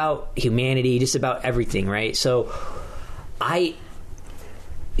 just, you know, about humanity, just about everything, right? So I,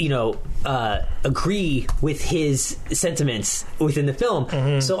 you know, agree with his sentiments within the film.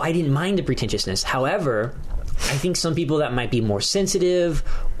 Mm-hmm. So I didn't mind the pretentiousness. However, I think some people that might be more sensitive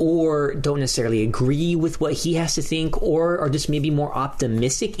or don't necessarily agree with what he has to think, or are just maybe more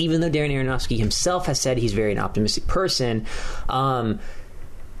optimistic, even though Darren Aronofsky himself has said he's very an optimistic person,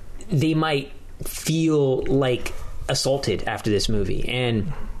 they might feel like assaulted after this movie.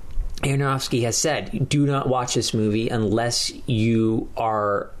 And Aronofsky has said, do not watch this movie unless you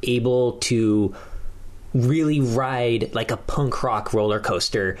are able to really ride like a punk rock roller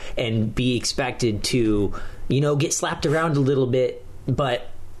coaster and be expected to, you know, get slapped around a little bit, but,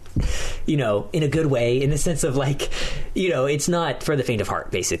 you know, in a good way, in the sense of, like, you know, it's not for the faint of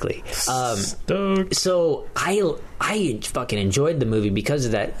heart, basically. So I fucking enjoyed the movie because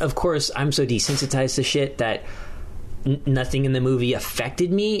of that. Of course, I'm so desensitized to shit that nothing in the movie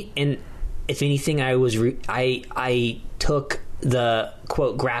affected me, and if anything, I took the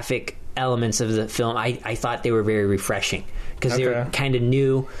quote graphic elements of the film. I thought they were very refreshing because they were kind of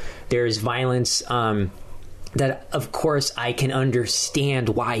new. There's violence that, of course, I can understand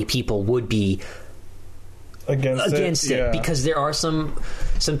why people would be against it because there are some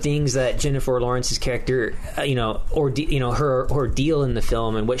things that Jennifer Lawrence's character, her ordeal in the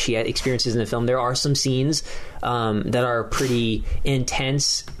film and what she experiences in the film. There are some scenes that are pretty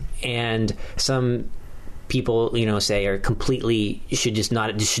intense, and some people, say are completely should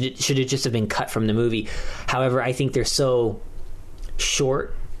have just have been cut from the movie. However, I think they're so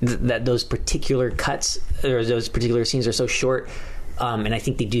short that those particular cuts or those particular scenes are so short. And I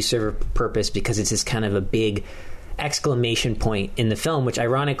think they do serve a purpose because it's this kind of a big exclamation point in the film, which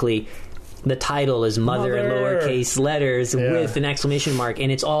ironically, the title is Mother in lowercase letters with an exclamation mark.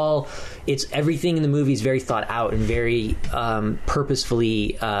 And it's everything in the movie is very thought out and very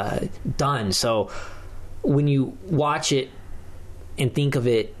purposefully done. So when you watch it and think of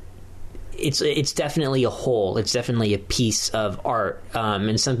it, it's definitely a whole. It's definitely a piece of art.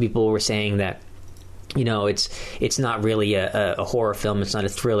 And some people were saying that, it's not really a horror film. It's not a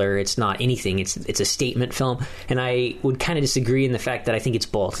thriller. It's not anything. It's a statement film. And I would kind of disagree in the fact that I think it's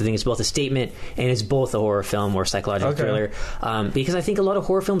both. I think it's both a statement and it's both a horror film or psychological thriller. Because I think a lot of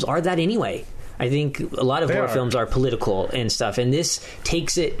horror films are that anyway. I think a lot of horror films are political and stuff. And this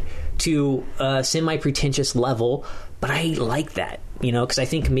takes it to a semi-pretentious level. But I like that, because I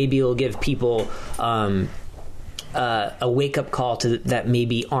think maybe it'll give people a wake-up call to that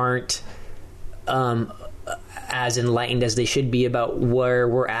maybe aren't as enlightened as they should be about where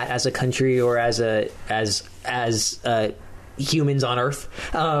we're at as a country or as humans on Earth.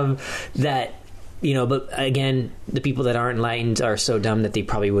 But again, the people that aren't enlightened are so dumb that they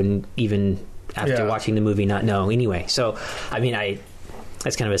probably wouldn't even, after watching the movie, not know anyway. So, I mean,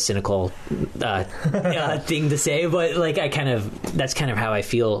 that's kind of a cynical thing to say, but that's kind of how I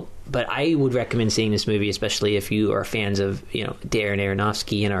feel. But I would recommend seeing this movie, especially if you are fans of Darren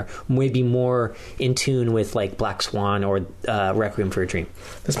Aronofsky and are maybe more in tune with like Black Swan or Requiem for a Dream.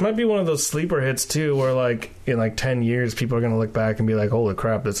 This might be one of those sleeper hits too, where in 10 years people are going to look back and be like, "Holy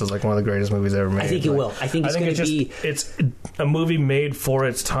crap, this is one of the greatest movies ever made." I think it will. I think it's a movie made for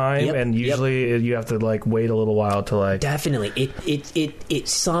its time, and usually you have to wait a little while to Definitely, it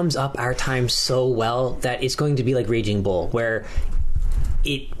sums up our time so well that it's going to be like Raging Bull, where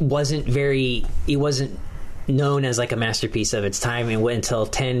it wasn't known as a masterpiece of its time, and went until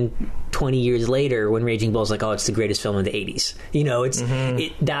 10, 20 years later when Raging Bull's it's the greatest film of the 80s.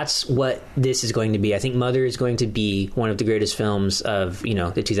 That's what this is going to be. I think Mother is going to be one of the greatest films of, the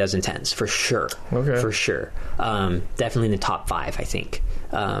 2010s, for sure. Okay. For sure. Definitely in the top 5, I think.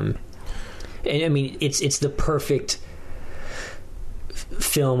 And I mean, it's the perfect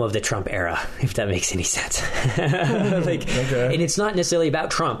film of the Trump era, if that makes any sense. Okay. And it's not necessarily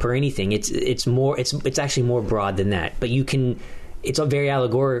about Trump or anything. It's actually more broad than that. But it's very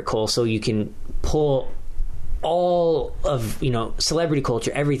allegorical, so you can pull all of celebrity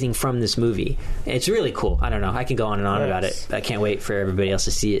culture, everything from this movie. It's really cool. I don't know. I can go on and on about it. I can't wait for everybody else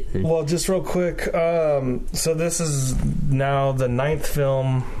to see it. Well, just real quick. So this is now the 9th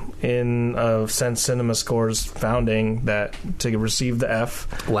film since Cinema Score's founding to receive the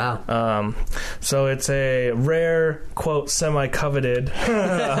F. Wow. So it's a rare, quote, semi-coveted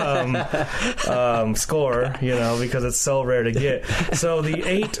score, because it's so rare to get. So the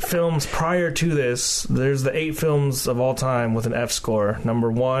 8 films prior to this, there's the 8 films of all time with an F score.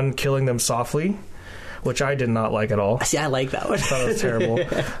 Number 1, Killing Them Softly, which I did not like at all. See, I like that one. I thought it was terrible.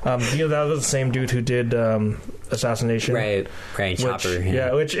 That was the same dude who did Assassination. Right, Chopper.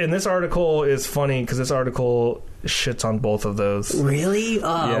 Which in this article is funny because this article shits on both of those. Really?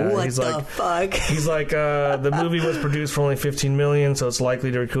 What the fuck? He's like, the movie was produced for only $15 million, so it's likely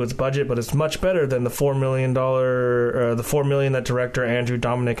to recoup its budget, but it's much better than the $4 million that director Andrew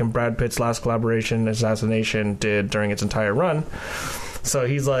Dominik and Brad Pitt's last collaboration, Assassination, did during its entire run. So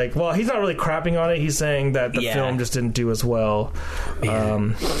he's like, well, he's not really crapping on it. He's saying that the film just didn't do as well.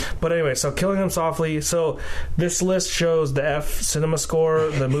 But anyway, so Killing Them Softly. So this list shows the F Cinema Score,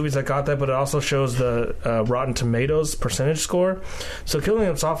 the movies that got that, but it also shows the Rotten Tomatoes percentage score. So Killing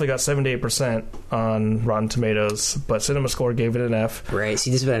Them Softly got 78% on Rotten Tomatoes, but Cinema Score gave it an F. Right.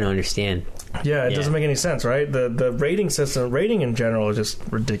 See, this is what I don't understand. Yeah, it doesn't make any sense, right? The rating in general is just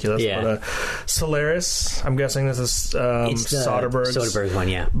ridiculous. Yeah. But Solaris, I'm guessing this is Soderbergh's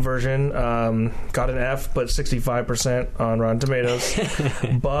one, version, got an F, but 65% on Rotten Tomatoes.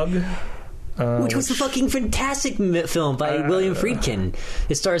 Bug, which was a fucking fantastic film by William Friedkin.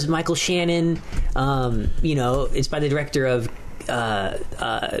 It stars Michael Shannon. It's by the director of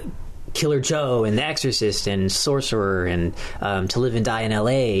Killer Joe and The Exorcist and Sorcerer and To Live and Die in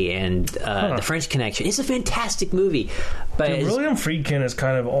L.A. and The French Connection. It's a fantastic movie. But William Friedkin is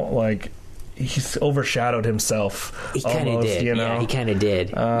kind of he's overshadowed himself. He kind of did. You know? Yeah, he kind of did.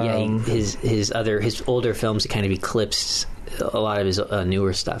 His older films kind of eclipsed a lot of his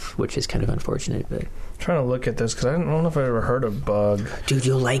newer stuff, which is kind of unfortunate. But trying to look at this because I don't know if I ever heard of Bug. Dude,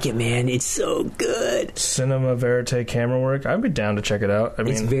 you'll like it, man. It's so good. Cinema Verite camera work. I'd be down to check it out. I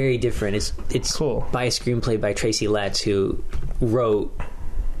mean, it's very different. It's cool. By a screenplay by Tracy Letts, who wrote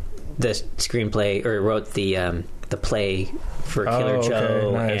the screenplay or wrote the play for Killer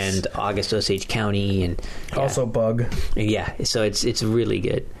Joe nice. And August Osage County, and also Bug. Yeah, so it's really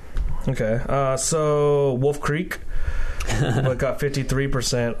good. Okay, so Wolf Creek. But got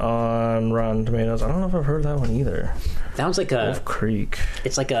 53% on Rotten Tomatoes. I don't know if I've heard that one either. That one's like a Wolf Creek.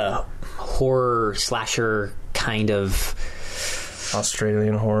 It's like a horror slasher kind of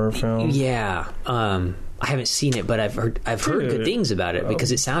Australian horror film. Yeah, I haven't seen it, but I've heard good things about it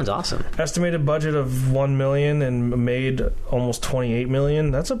because it sounds awesome. Estimated budget of $1 million and made almost $28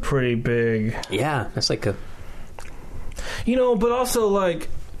 million. That's a pretty big. Yeah, that's like a. But also like,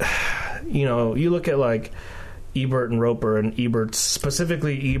 you look at like Ebert and Roper, and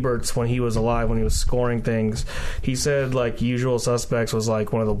specifically Ebert's when he was alive, when he was scoring things, he said like Usual Suspects was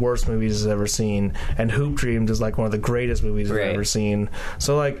like one of the worst movies he's ever seen, and Hoop Dreams is like one of the greatest movies he's ever seen.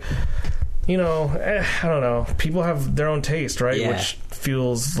 So like, I don't know. People have their own taste, right? Yeah. Which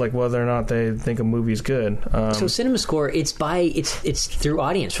fuels like whether or not they think a movie's good. So Cinema Score, it's through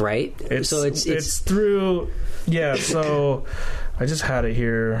audience, right? It's through. Yeah. So I just had it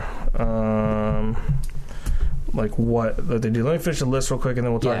here. Like what they do. Let me finish the list real quick, and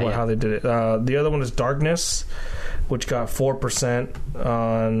then we'll talk about how they did it. The other one is Darkness, which got 4%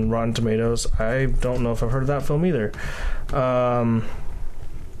 on Rotten Tomatoes. I don't know if I've heard of that film either.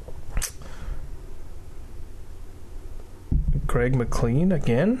 Greg McLean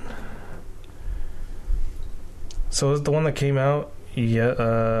again. So is it the one that came out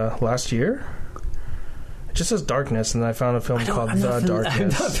last year? It just says Darkness, and I found a film called The Darkness. I'm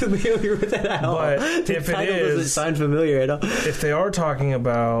not familiar with that at all. But if it doesn't sound familiar at all. If they are talking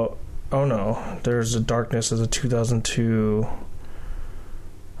about, there's a Darkness as a 2002.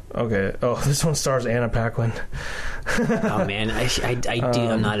 Okay. Oh, this one stars Anna Paquin. Oh man,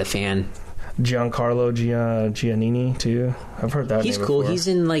 I'm not a fan. Giancarlo Giannini too. I've heard that. He's name cool. Before. He's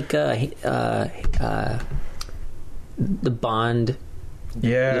in like the Bond.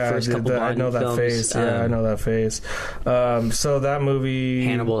 Yeah, I know that films. face. I know that face. So that movie,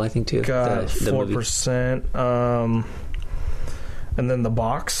 Hannibal, I think too, got 4%. And then The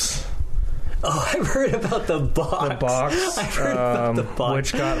Box. Oh, I've heard about The Box. The Box. I've heard about The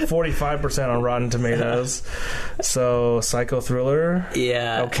Box. Which got 45% on Rotten Tomatoes. So, psycho thriller.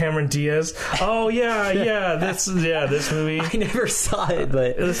 Yeah. Oh, Cameron Diaz. Oh, yeah. This movie. I never saw it,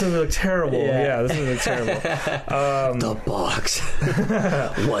 but this movie looked terrible. Yeah, this movie looked terrible. The Box.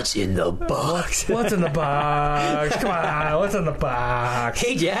 What's in the box? What's in the box? Come on, what's in the box?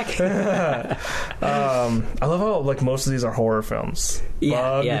 Hey, Jack. I love how like most of these are horror films.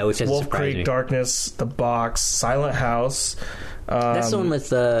 Yeah, which is Wolf surprising. Creek, Darkness, The Box, Silent House. That's the one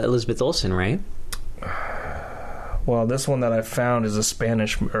with Elizabeth Olsen, right? Well, this one that I found is a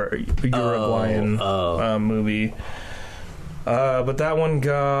Spanish or Uruguayan movie. But that one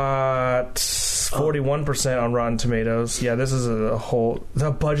got 41% on Rotten Tomatoes. Yeah, this is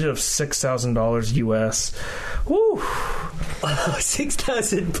the budget of $6,000 US. Woo!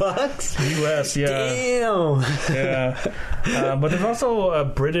 $6,000 US, yeah. Damn. Yeah. But there's also a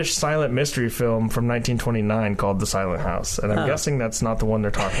British silent mystery film from 1929 called The Silent House, and I'm guessing that's not the one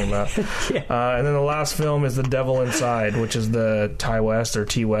they're talking about. Yeah. And then the last film is The Devil Inside, which is the Ty West or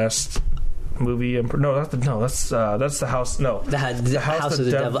T West movie. That's the house. No, the House of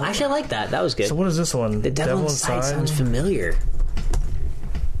the Devil. Actually, I like that. That was good. So what is this one? The Devil Inside sounds familiar.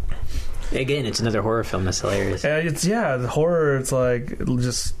 Again, it's another horror film that's hilarious. The horror. It's like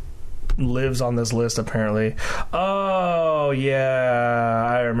just lives on this list apparently. Oh yeah,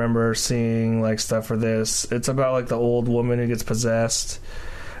 I remember seeing like stuff for this. It's about like the old woman who gets possessed.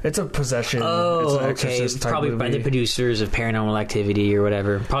 It's a possession. Oh, it's an Exorcist type probably movie. By the producers of Paranormal Activity or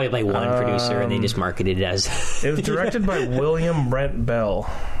whatever. Probably by one producer, and they just marketed it as. It was directed by William Brent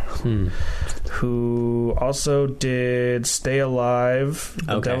Bell, who also did Stay Alive,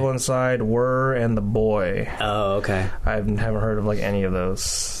 The Devil Inside, Whir, and The Boy. Oh, okay. I haven't heard of like any of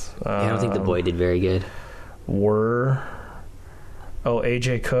those. I don't think The Boy did very good. Whir. Oh,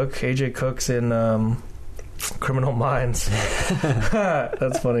 AJ Cook. AJ Cook's in Criminal Minds.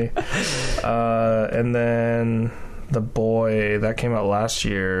 That's funny. And then The Boy, that came out last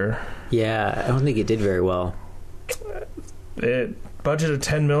year. Yeah, I don't think it did very well. budget of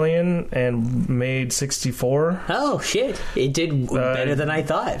 10 million and made 64. Oh shit! It did better than I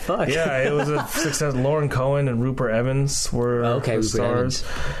thought. Fuck. Yeah, it was a success. Lauren Cohen and Rupert Evans were the stars.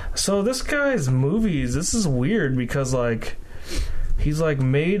 So this guy's movies, this is weird because like he's like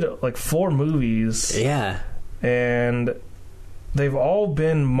made like 4 movies. Yeah. And they've all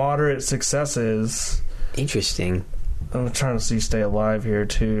been moderate successes. Interesting. I'm trying to see Stay Alive here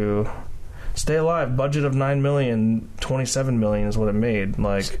too. Stay Alive, budget of 9 million, 27 million is what it made.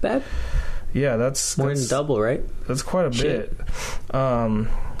 Like, that's bad. Yeah, that's more than double, right? That's quite a bit. And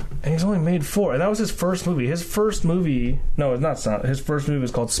he's only made 4, and that was his first movie. His first movie, no, it's not. His first movie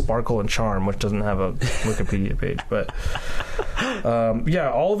was called Sparkle and Charm, which doesn't have a Wikipedia page. But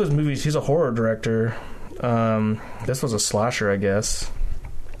yeah, all of his movies. He's a horror director. This was a slasher, I guess.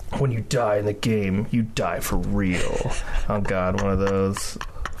 When you die in the game, you die for real. Oh God, one of those.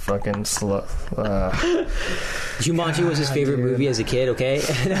 Fucking Jumanji was his favorite movie as a kid, okay?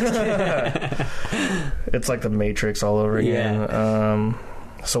 It's like The Matrix all over again. Yeah.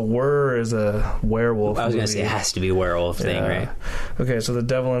 So Whir is a werewolf I was going to say it has to be a werewolf thing, right? Okay, so The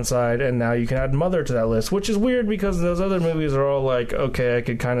Devil Inside, and now you can add Mother to that list, which is weird because those other movies are all like, okay, I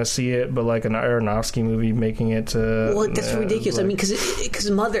could kind of see it, but like an Aronofsky movie making it to... Well, that's ridiculous. Like, I mean,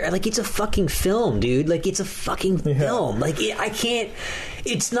 because Mother, like, it's a fucking film, dude. Like, it's a fucking film. Like, I can't...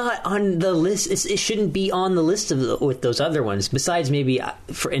 It's not on the list. It shouldn't be on the list with those other ones. Besides, maybe,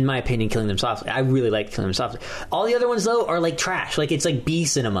 in my opinion, Killing Them Softly. I really like Killing Them Softly. All the other ones, though, are like trash. Like, it's like B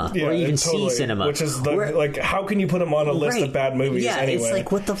cinema or even totally. C cinema. Which is like, how can you put them on a list of bad movies? Yeah, anyway? It's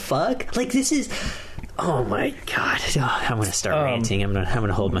like, what the fuck? Like, this is. Oh my God! I'm going to start ranting. I'm going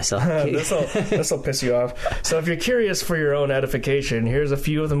to hold myself. This will piss you off. So, if you're curious for your own edification, here's a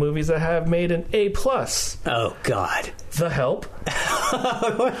few of the movies that have made an A+. Oh God! The Help.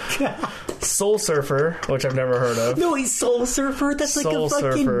 Oh my God. Soul Surfer, which I've never heard of. No, he's Soul Surfer. That's like a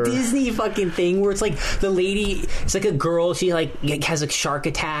fucking Disney fucking thing where it's like the lady. It's like a girl. She like has a shark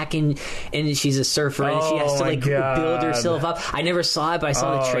attack and she's a surfer and she has to like build herself up. I never saw it, but I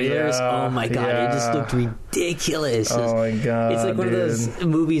saw the trailers. Yeah. Oh my God! It just looked ridiculous. Oh my God! It's like one of those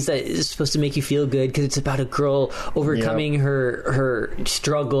movies that is supposed to make you feel good because it's about a girl overcoming her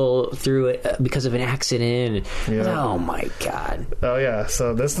struggle through it because of an accident. Yep. Oh my God! Oh yeah.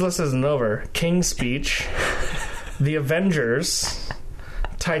 So this list isn't over. King's Speech, The Avengers,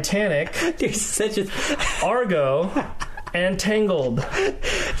 Titanic, there's such a Argo, and Tangled.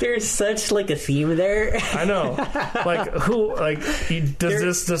 There's such like a theme there. I know. Like who? Like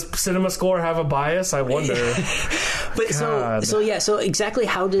does Cinema Score have a bias? I wonder. But so exactly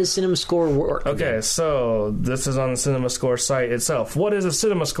how does Cinema Score work? Okay, so this is on the Cinema Score site itself. What is a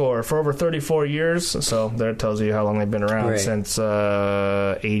Cinema Score? For over 34 years, so that tells you how long they've been around, since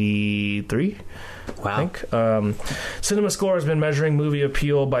 83. Wow. I think. Cinema Score has been measuring movie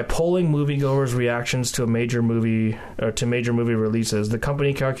appeal by polling moviegoers' reactions to major movie releases. The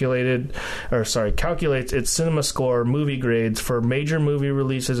company calculates its Cinema Score movie grades for major movie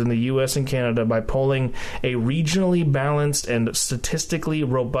releases in the U.S. and Canada by polling a regionally balanced and statistically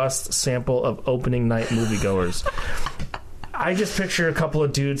robust sample of opening night moviegoers. I just picture a couple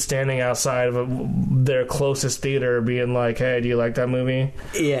of dudes standing outside of their closest theater being like, hey, do you like that movie?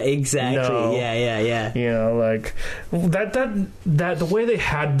 Yeah, exactly. No. Yeah. You know, like, that the way they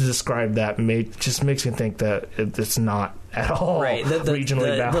had to describe that just makes me think that it's not at all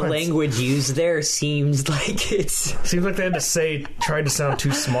regionally balanced. The language used there seems like it's... Seems like they had to tried to sound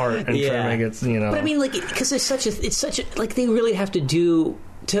too smart and try to make it, you know... But I mean, like, because it's such a... Like, they really have to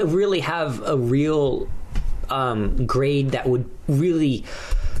really have a real... grade that would really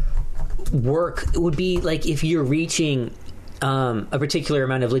work. It would be like if you're reaching a particular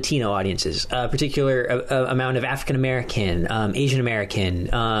amount of Latino audiences, a particular amount of African American, Asian American,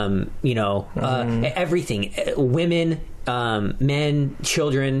 everything, women, men,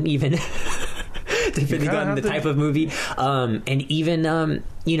 children, even depending on the type of movie, and even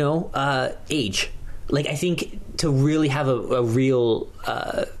age. Like, I think to really have a real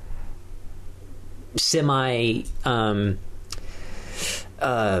semi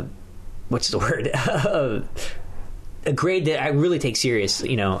what's the word a grade that I really take serious,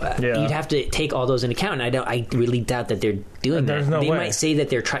 you'd have to take all those into account, and I really doubt that they're doing that. No they way. Might say that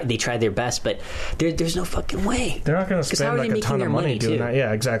they tried their best, but there's no fucking way. They're not going to spend like a ton of money doing that.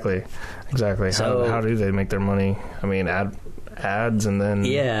 Yeah, exactly. So, how do they make their money? I mean, ads and then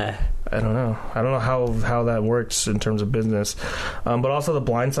I don't know how that works in terms of business, but also The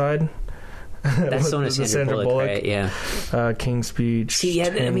Blind Side. That's one of Sandra Bullock, right? Yeah. King's Speech. See, yeah,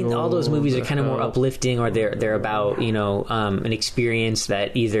 I mean, all those movies are kind of more uplifting, or they're about an experience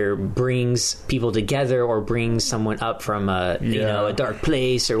that either brings people together or brings someone up from a dark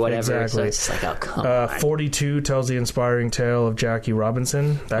place or whatever. Exactly. So it's like, oh, come on. 42 tells the inspiring tale of Jackie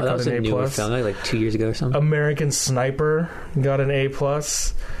Robinson. That got was an a A+. newer film, like 2 years ago or something. American Sniper got an A+.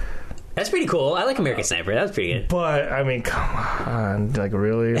 That's pretty cool. I like American Sniper. That was pretty good. But I mean, come on, like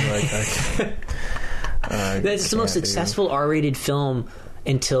really, like that's the most successful R-rated film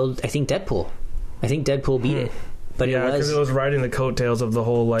until I think Deadpool. I think Deadpool beat it. But because it was riding the coattails of the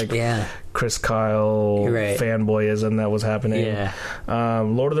whole Chris Kyle fanboyism that was happening. Yeah.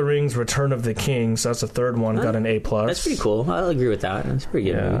 Lord of the Rings: Return of the King. So that's the third one. Got an A+. That's pretty cool. I'll agree with that. That's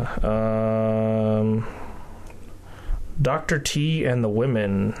pretty good. Yeah. Dr. T and the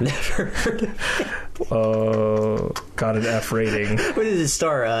Women. Never heard of it. Got an F rating. What is it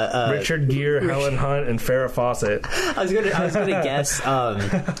star? Richard Gere, Helen Hunt, and Farrah Fawcett. I was gonna guess.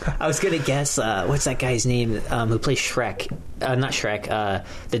 What's that guy's name? Who plays Shrek? Not Shrek.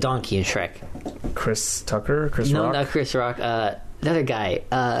 The donkey in Shrek. Chris Tucker. Rock. No, not Chris Rock. Another guy.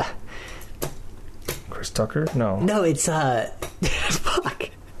 Chris Tucker. No, it's fuck.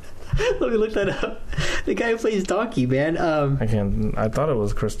 Let me look that up. The guy who plays Donkey, man. I thought it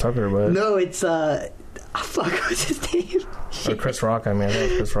was Chris Tucker, but no, it's fuck. What's his name? Or Chris Rock. I mean, I thought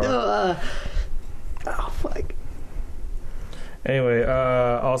it was Chris Rock. No, oh fuck. Anyway,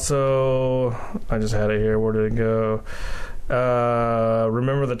 also, I just had it here. Where did it go?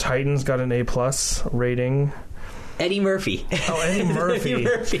 Remember the Titans got an A+ rating. Eddie Murphy. Oh, Eddie Murphy. Eddie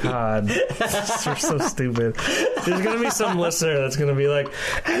Murphy. God, you're so stupid. There's going to be some listener that's going to be like,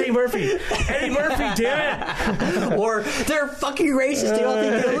 Eddie Murphy, damn it. Or they're fucking racist. They don't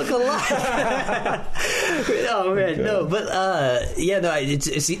think they look alike. Oh, man, no. But, it's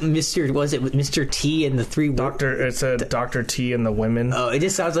Mr. T and the three... It said Dr. T and the Women. Oh, it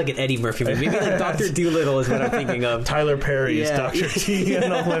just sounds like an Eddie Murphy movie. Maybe like Dr. Dolittle is what I'm thinking of. Tyler Perry's Dr. T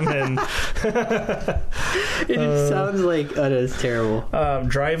and the Women. It just sounds like it's terrible.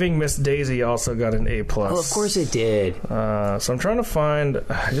 Driving Miss Daisy also got an A+. Oh, of course it did. So I'm trying to find...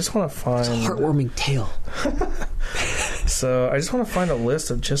 I just want to find... It's a heartwarming tale. So I just want to find a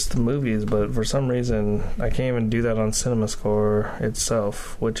list of just the movies, but for some reason I can't even do that on CinemaScore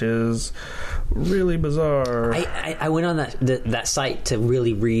itself, which is really bizarre. I went on that site to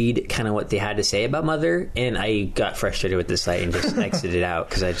really read kind of what they had to say about Mother, and I got frustrated with the site and just exited it out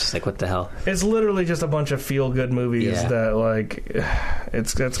because I just like, what the hell? It's literally just a bunch of feel-good movies that like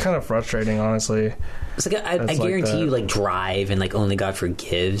it's kind of frustrating, honestly. It's like I guarantee you, like Drive and like Only God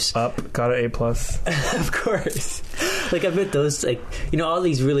Forgives. Up got an A+. Of course. Like I bet those, like, all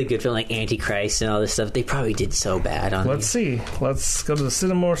these really good films like Antichrist and all this stuff, they probably did so bad on. Let's see. Let's go to the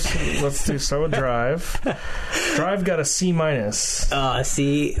cinema. Let's start with Drive. Drive got a C-.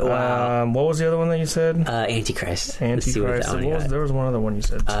 See, wow. What was the other one that you said? Antichrist. There was one other one you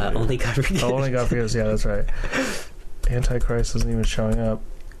said. Only God Forgives. Oh, Only God Forgives. Yeah, that's right. Antichrist isn't even showing up.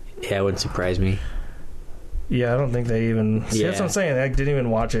 Yeah, it wouldn't surprise me. Yeah, I don't think they even... See, that's what I'm saying. I didn't even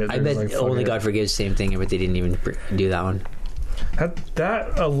watch it. I bet like, Only God Forgives, same thing, but they didn't even do that one.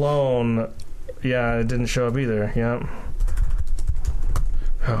 That alone, it didn't show up either. Yeah.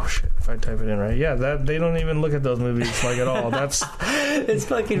 Oh, shit. If I type it in right. Yeah, they don't even look at those movies, like, at all. That's... It's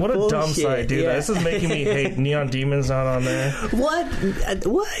fucking what a bullshit. Dumb site, dude. Yeah. This is making me hate Neon Demon's not on there. What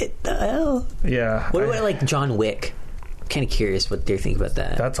the hell? Yeah. What about, like, John Wick? Kind of curious what they think about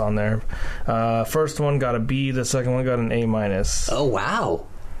that. That's on there. First one got a B. The second one got an A-. Oh, wow.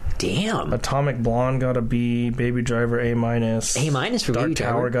 Damn. Atomic Blonde got a B. Baby Driver A-. A- for Baby Driver. Dark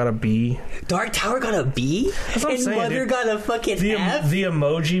Tower got a B. Dark Tower got a B? That's what I'm saying, Mother got a fucking F? The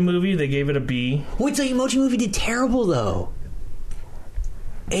Emoji Movie, they gave it a B. Wait, so Emoji Movie did terrible, though?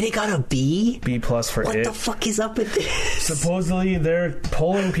 And it got a B? B+ for what it. What the fuck is up with this? Supposedly they're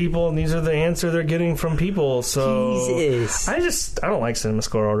polling people, and these are the answer they're getting from people. So Jesus. I don't like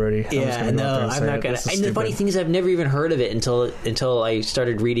CinemaScore already. Yeah, I'm not gonna. And the funny thing is, I've never even heard of it until I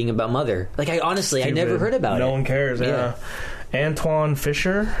started reading about Mother. Like, I never heard about it. No one cares. Yeah. Antoine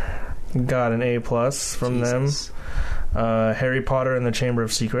Fisher got an A+ from them. Harry Potter and the Chamber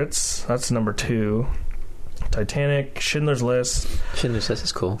of Secrets. That's number 2. Titanic, Schindler's List. Schindler's List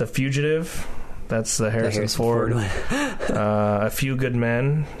is cool. The Fugitive. That's the Harrison Ford one. A Few Good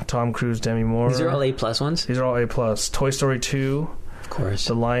Men. Tom Cruise, Demi Moore. These are all A+ ones? These are all A+. Toy Story 2. Of course.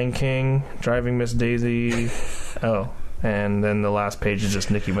 The Lion King. Driving Miss Daisy. And then the last page is just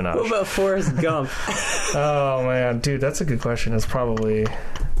Nicki Minaj. What about Forrest Gump? Oh, man. Dude, that's a good question. It's probably...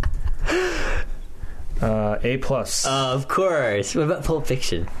 A+. Of course. What about Pulp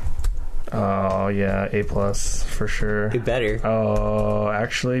Fiction? Oh yeah, A+ for sure. It better. Oh,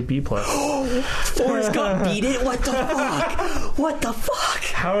 actually B+. Forrest Gump beat it. What the fuck? What the fuck?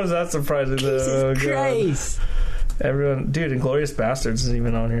 How is that surprising? Jesus Christ! Everyone, dude, Inglourious Basterds isn't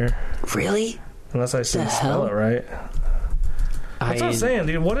even on here. Really? Unless I spell it right. That's what I'm saying,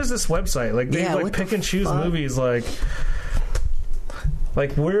 dude. What is this website? Like they pick and choose movies. Like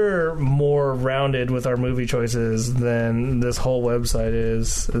we're more rounded with our movie choices than this whole website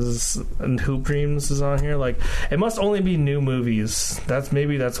is. And Hoop Dreams is on here. Like it must only be new movies. That's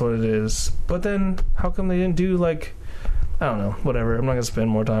what it is. But then how come they didn't do like, I don't know, whatever. I'm not gonna spend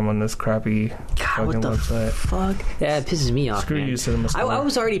more time on this crappy fucking website. Fuck. Yeah, it pisses me off. Screw you, Cinema Star. I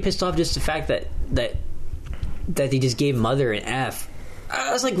was already pissed off just the fact that they just gave Mother an F.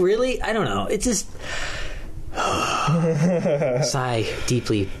 I was like, really? I don't know. It's just. Sigh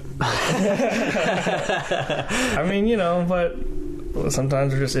deeply. I mean, but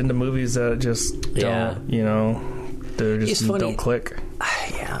sometimes we're just into movies that just don't, they just don't click.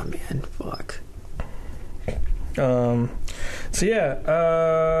 Yeah, man, fuck. So yeah.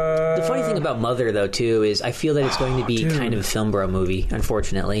 The funny thing about Mother, though, too, is I feel that it's going to be kind of a film bro movie,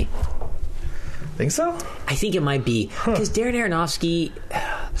 unfortunately. Think so? I think it might be. Because Darren Aronofsky,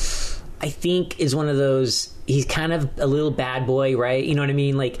 I think, is one of those... He's kind of a little bad boy, right? You know what I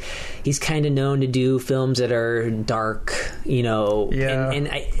mean? Like, he's kind of known to do films that are dark, Yeah. And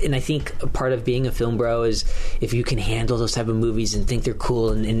I think a part of being a film bro is if you can handle those type of movies and think they're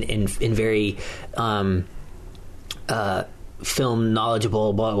cool and very... film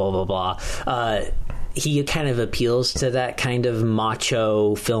knowledgeable, blah blah blah blah. He kind of appeals to that kind of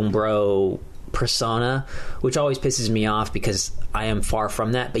macho film bro persona, which always pisses me off because I am far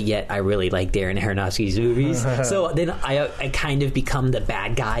from that, but yet I really like Darren Aronofsky's movies. So then I kind of become the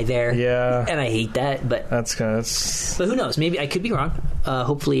bad guy there. Yeah. And I hate that, but that's kind of... But who knows? Maybe I could be wrong.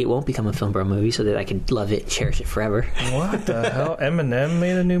 Hopefully it won't become a film bro movie so that I can love it and cherish it forever. What the hell? Eminem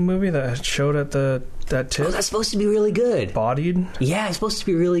made a new movie that showed at that tip? Oh, that's supposed to be really good. Bodied? Yeah, it's supposed to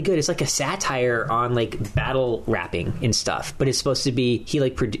be really good. It's like a satire on like battle rapping and stuff, but it's supposed to be he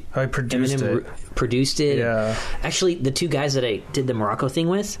produced Eminem it. Produced it. Yeah. Actually, the two guys that I did the Morocco thing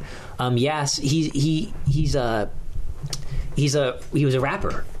with, yes, he was a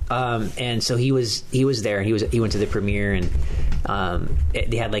rapper, and so he was there, and he went to the premiere, and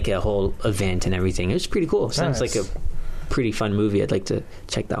they had like a whole event and everything. It was pretty cool. Sounds like a pretty fun movie. I'd like to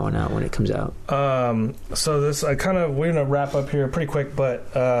check that one out when it comes out. So this, we're gonna wrap up here pretty quick,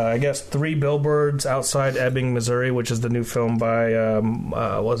 but I guess 3 Billboards Outside Ebbing, Missouri, which is the new film by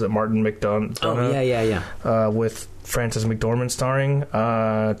was it Martin McDonagh? Oh yeah. With Frances McDormand starring,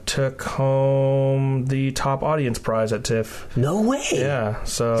 took home the top audience prize at TIFF. No way. Yeah,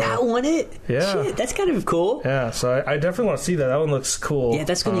 so that won it. Yeah, shit, that's kind of cool. Yeah, so I definitely want to see that. That one looks cool. Yeah,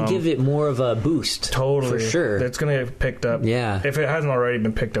 that's going to give it more of a boost. Totally, for sure. It's going to get picked up. Yeah, if it hasn't already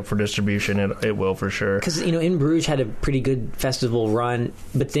been picked up for distribution, it will for sure. Because In Bruges had a pretty good festival run,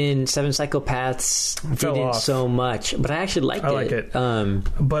 but then Seven Psychopaths didn't so much. But I actually liked it. I like it.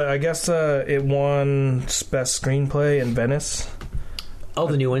 But I guess it won Best Screenplay in Venice. Oh,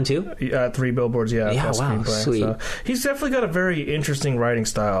 the new one too? 3 Billboards, yeah. Yeah, wow, screenplay. sweet. So he's definitely got a very interesting writing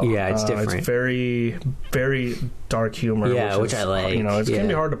style. Yeah, it's different. It's very, very dark humor. Yeah, which I like. It's going to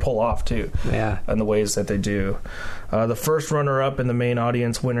be hard to pull off too. Yeah, in the ways that they do. The first runner-up in the main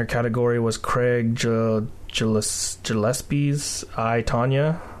audience winner category was Craig Gillespie's I,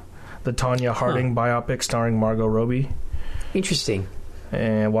 Tonya, the Tonya Harding biopic starring Margot Robbie. Interesting.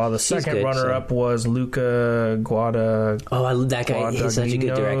 And while the second runner-up was Luca Guadagnino's that guy is such a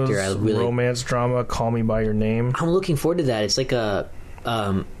good director. I really romance drama Call Me by Your Name. I'm looking forward to that. It's like a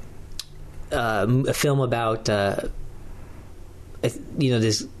film about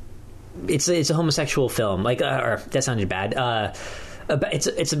this. It's a homosexual film. Like or that sounded bad.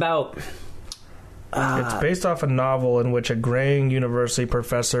 It's about. It's based off a novel in which a graying university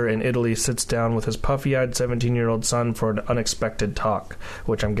professor in Italy sits down with his puffy-eyed 17-year-old son for an unexpected talk,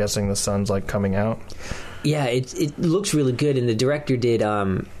 which I'm guessing the son's like coming out. Yeah, it looks really good, and the director did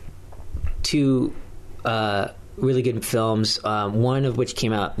 2 really good films, one of which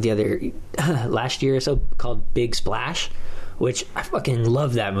came out last year or so, called Big Splash, which I fucking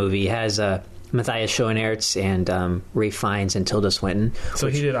love that movie. It has Matthias Schoenaerts and Ralph Fiennes and Tilda Swinton. So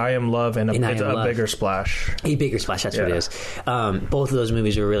he did I Am Love and a Bigger Splash. A Bigger Splash, that's what it is. Both of those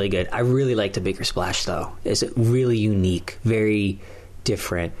movies were really good. I really liked A Bigger Splash, though. It's really unique, very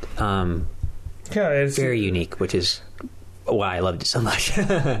different. It's very unique, which is why I loved it so much.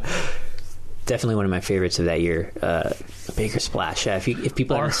 definitely one of my favorites of that year. Bigger Splash. Yeah, if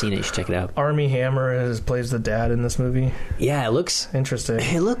people haven't seen it, you should check it out. Armie Hammer plays the dad in this movie. Yeah, it looks interesting.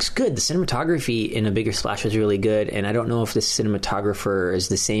 It looks good. The cinematography in A Bigger Splash was really good, and I don't know if the cinematographer is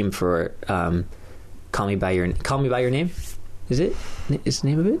the same for Call Me by Your Name. Is it? Is the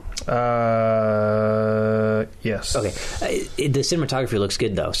name of it? Yes. Okay. The cinematography looks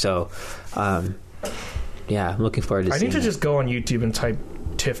good though, so yeah, I'm looking forward to. I need to just go on YouTube and type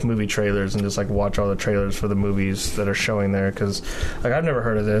TIFF movie trailers and just like watch all the trailers for the movies that are showing there, because like I've never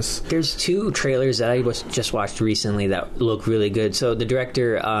heard of this. There's 2 trailers that I just watched recently that look really good. So the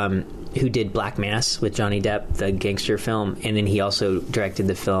director who did Black Mass with Johnny Depp, the gangster film, and then he also directed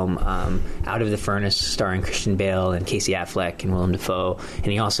the film Out of the Furnace, starring Christian Bale and Casey Affleck and Willem Dafoe, and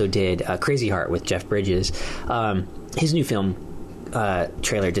he also did Crazy Heart with Jeff Bridges. His new film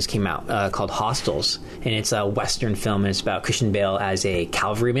trailer just came out called Hostiles, and it's a Western film, and it's about Christian Bale as a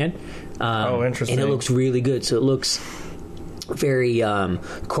cavalryman. Interesting. And it looks really good. So it looks very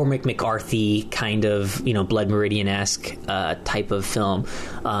Cormac McCarthy kind of, Blood Meridian-esque type of film.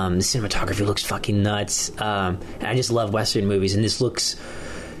 The cinematography looks fucking nuts. And I just love Western movies, and this looks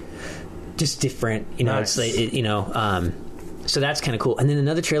just different. Nice. It's like, so that's kind of cool. And then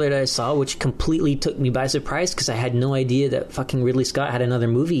another trailer that I saw, which completely took me by surprise, because I had no idea that fucking Ridley Scott had another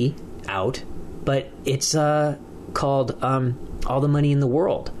movie out, but it's called All the Money in the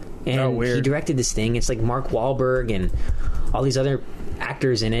World. And he directed this thing. It's like Mark Wahlberg and all these other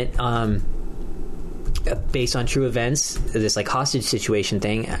actors in it, based on true events, this like hostage situation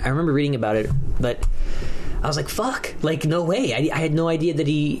thing. I remember reading about it, but I was like, fuck, like, no way. I had no idea that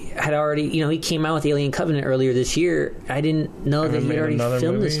he had already, he came out with Alien Covenant earlier this year. I didn't know that he had already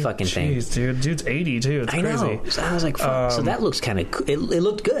filmed this fucking thing. Jeez, dude. Dude's 80, too. It's crazy. Know. So I was like, fuck. So that looks kind of cool. It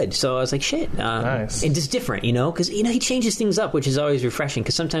looked good. So I was like, shit. Nice. And just different, because, he changes things up, which is always refreshing,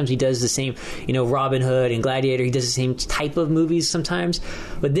 because sometimes he does the same, Robin Hood and Gladiator, he does the same type of movies sometimes.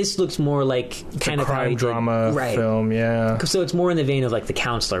 But this looks more like it's kind a of crime drama film, yeah. So it's more in the vein of like The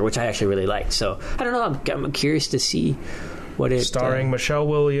Counselor, which I actually really liked. So I don't know. I'm curious to see what it... Starring Michelle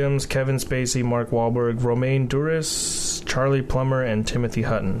Williams, Kevin Spacey, Mark Wahlberg, Romaine Duris, Charlie Plummer, and Timothy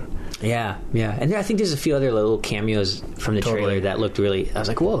Hutton. Yeah. And I think there's a few other little cameos from the trailer that looked really... I was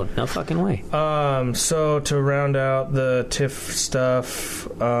like, whoa, no fucking way. So to round out the TIFF stuff,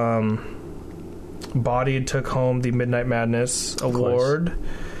 Bodied took home the Midnight Madness Award.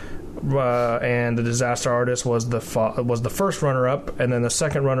 And The Disaster Artist was the first runner-up, and then the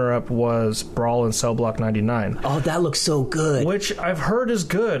second runner-up was Brawl in Cell Block 99. Oh, that looks so good. Which I've heard is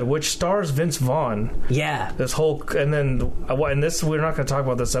good, which stars Vince Vaughn. Yeah. This whole... And then... And this... We're not going to talk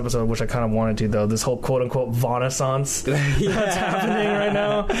about this episode, which I kind of wanted to, though. This whole quote-unquote Vaughnaissance that's happening right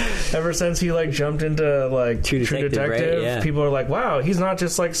now. Ever since he, jumped into, True Detective, right? Yeah. People are like, wow, he's not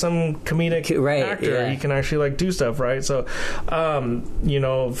just, some comedic actor. Yeah. He can actually, do stuff, right? So,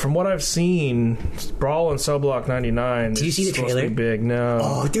 from what I've seen, Brawl in Cell Block 99. Did you see the trailer? To be big. No.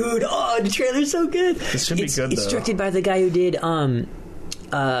 Oh, dude. Oh, the trailer's so good. It should be good, though. It's directed by the guy who did Bone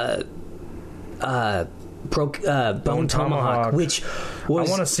Tomahawk, which was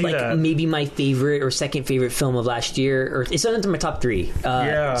I want to see that. Maybe my favorite or second favorite film of last year, or it's under my top 3.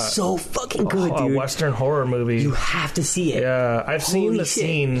 Yeah, so fucking good, dude. A Western horror movie. You have to see it. Yeah, I've seen the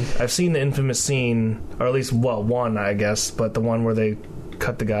scene. I've seen the infamous scene, or at least one, I guess, but the one where they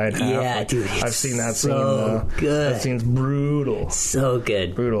cut the guy in half. Yeah, dude. I've seen that scene. Good. That scene's brutal. So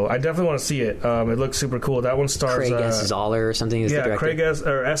good. Brutal. I definitely want to see it. It looks super cool. That one stars Craig S. Zoller or something. Is the director.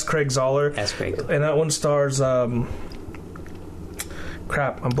 Craig Zoller. Craig. And that one stars.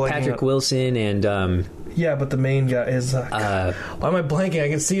 Crap, I'm blanking. Patrick Wilson and. Yeah, but the main guy is... why am I blanking? I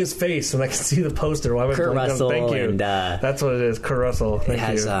can see his face and I can see the poster. Why am I Kurt blanking? Russell. Thank you. And, that's what it is. Kurt Russell. Thank you.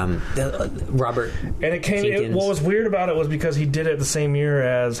 It has Robert. And it came... what was weird about it was because he did it the same year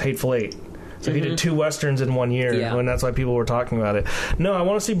as Hateful Eight. So he did 2 Westerns in 1 year, and that's why people were talking about it. No, I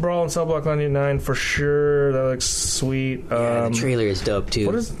want to see Brawl in Cell Block 99 for sure. That looks sweet. Yeah, the trailer is dope, too.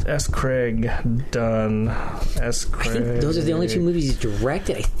 What has S. Craig done? S. Craig... I think those are the only 2 movies he's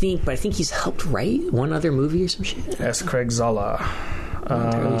directed, but I think he's helped write one other movie or some shit. S. Craig Zolla. I'm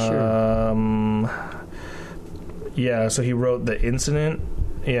not entirely sure. Yeah, so he wrote The Incident.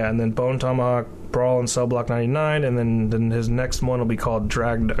 Yeah, and then Bone Tomahawk, Brawl in Cell Block 99, and then his next one will be called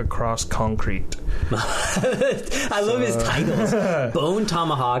Dragged Across Concrete. I love his titles. Bone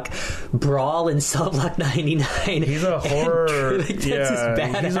Tomahawk, Brawl in Cell Block 99. He's a horror...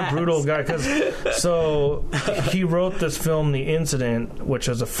 yeah, he's a brutal guy. So he wrote this film, The Incident, which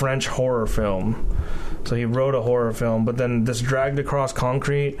is a French horror film. So he wrote a horror film, but then this Dragged Across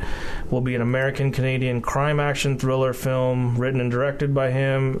Concrete will be an American-Canadian crime action thriller film written and directed by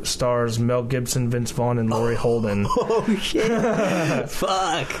him. Stars Mel Gibson, Vince Vaughn, and Laurie Holden. Oh, shit.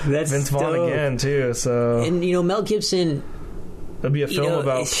 Fuck. That's Vince Vaughn dope. Again, too. So. And, Mel Gibson... It'll be a film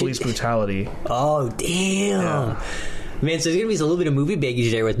about police brutality. Oh, damn. Yeah. Man, so there's going to be a little bit of movie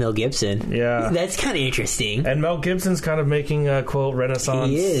baggage there with Mel Gibson. Yeah. That's kind of interesting. And Mel Gibson's kind of making a, quote,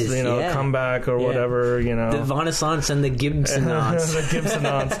 renaissance, comeback or whatever, The Renaissance and the Gibsonance. The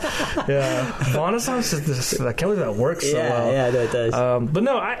Gibsonance. Yeah. Renaissance is this, I can't believe that works so well. Yeah, no, it does. But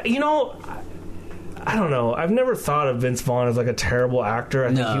no, I don't know. I've never thought of Vince Vaughn as like a terrible actor.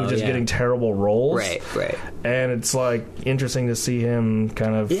 I think he was just getting terrible roles. Right. And it's like interesting to see him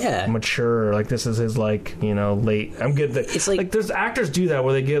kind of mature. Like this is his late. I'm good that it's like there's actors do that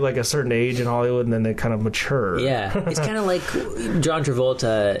where they get like a certain age in Hollywood and then they kind of mature. Yeah, it's kind of like John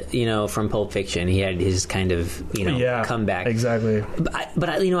Travolta. From Pulp Fiction, he had his kind of comeback. Exactly. But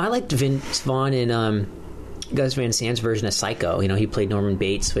I liked Vince Vaughn in. Gus Van Sant's version of Psycho. He played Norman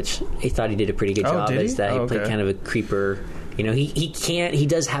Bates, which I thought he did a pretty good job as that. He played kind of a creeper. He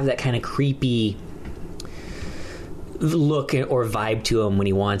does have that kind of creepy look or vibe to him when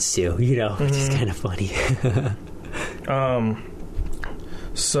he wants to, which is kind of funny.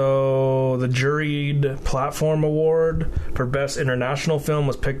 So the juried Platform Award for Best International Film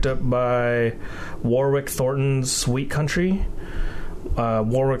was picked up by Warwick Thornton's Sweet Country.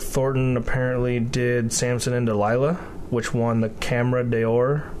 Warwick Thornton apparently did Samson and Delilah, which won the Camera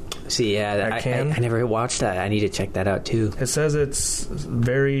d'Or. See, I never watched that. I need to check that out too. It says it's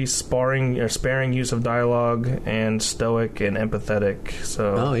very sparing use of dialogue and stoic and empathetic.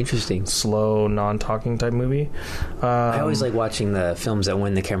 So, interesting. Slow, non-talking type movie. I always like watching the films that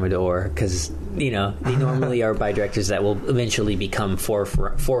win the Camera d'Or because they normally are by directors that will eventually become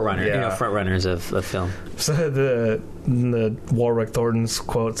front runners of film. So the Warwick Thornton's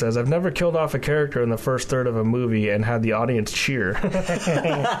quote says, "I've never killed off a character in the first third of a movie and had the audience cheer."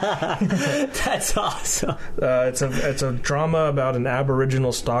 That's awesome. It's a drama about an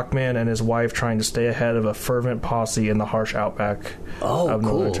Aboriginal stockman and his wife trying to stay ahead of a fervent posse in the harsh outback of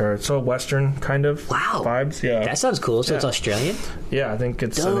Northern Territory. So Western kind of vibes. Yeah, that sounds cool. So it's Australian. Yeah, I think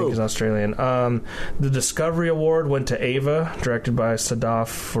it's Australian. The Discovery Award went to Ava, directed by Sadaf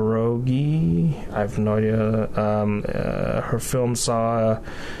Farooqi. I have no idea. Her film saw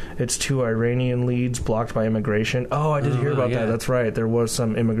its 2 Iranian leads blocked by immigration. Oh, I did hear about that. That's right. There was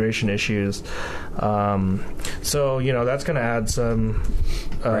some immigration issues. So, that's going to add some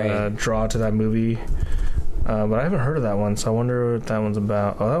draw to that movie. But I haven't heard of that one, so I wonder what that one's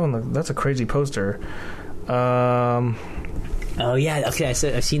about. Oh, that's a crazy poster. Oh, yeah. Okay,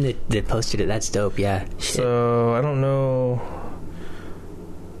 I've seen the poster. That's dope, yeah. Shit. So, I don't know.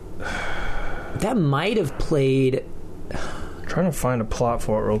 That might have played... I'm trying to find a plot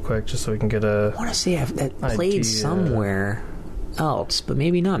for it real quick, just so we can get a... I want to say that played somewhere else, but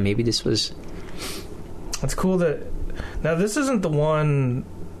maybe not. Maybe this was... It's cool that... Now, this isn't the one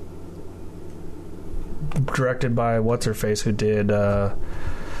directed by What's-Her-Face, who did... Sadaf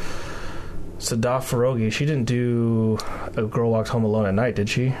Farooqi. She didn't do A Girl Walks Home Alone at Night, did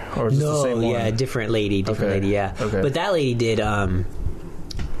she? Or is this the same one? Yeah, different lady, yeah. Okay. But that lady did a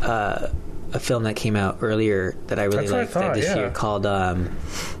film that came out earlier that I really liked this year called oh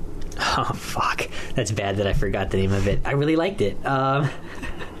fuck, that's bad that I forgot the name of it. I really liked it.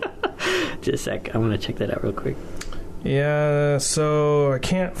 Just a sec, I'm gonna check that out real quick. Yeah, so I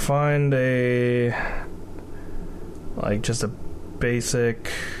can't find just a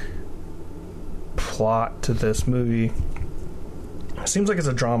basic plot to this movie. It seems like it's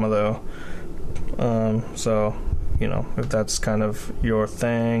a drama though, so if that's kind of your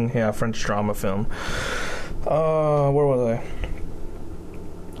thing. French drama film. Where was I?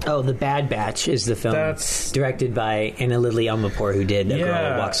 Oh, The Bad Batch is the film. That's directed by Anna Lily Amirpour, who did A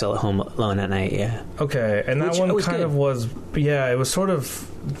Girl Walks Home Alone at Night, Okay, and that one kind of was... Yeah, it was sort of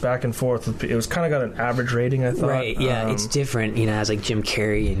back and forth. It was kind of got an average rating, I thought. Right, yeah, it's different. It has like Jim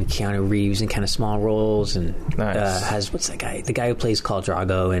Carrey and Keanu Reeves in kind of small roles, and has... What's that guy? The guy who plays Khal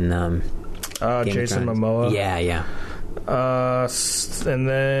Drogo and... Jason Momoa. Yeah. And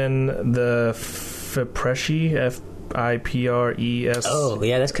then the Fipresci, IPRES. Oh,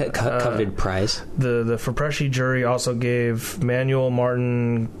 yeah, that's coveted prize. The Frepresci jury also gave Manuel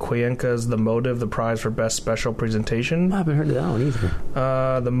Martin Cuenca's The Motive the prize for Best Special Presentation. I haven't heard of that one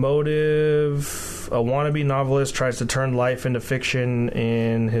either. The Motive, a wannabe novelist tries to turn life into fiction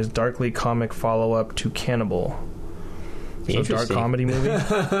in his darkly comic follow-up to Cannibal. So dark comedy movie.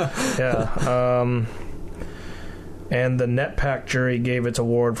 Yeah. And the NetPac jury gave its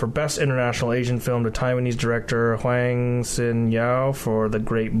award for Best International Asian Film to Taiwanese director Hwang Sin-yao for The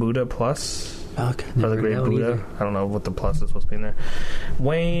Great Buddha Plus. Okay. Or The Great Buddha. Either. I don't know what the plus is supposed to be in there.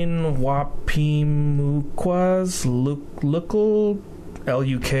 Wayne Wapimukwa's Lukal,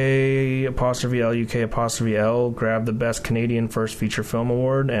 LUK''L grabbed the Best Canadian First Feature Film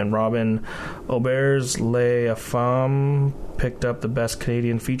Award, and Robin Auber's Les Femmes picked up the Best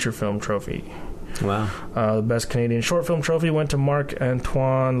Canadian Feature Film Trophy. Wow. The Best Canadian Short Film Trophy went to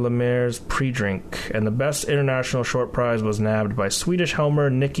Marc-Antoine Lemaire's Pre-Drink, and the Best International Short Prize was nabbed by Swedish Helmer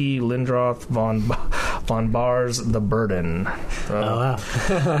Nicky Lindroth von Bar's The Burden. Oh, wow.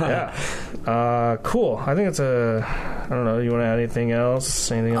 Yeah. Cool. I think it's I don't know, you want to add anything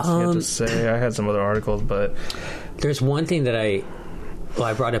else? Anything else you have to say? I had some other articles, but... There's one thing that I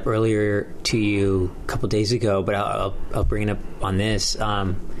brought up earlier to you a couple days ago, but I'll bring it up on this,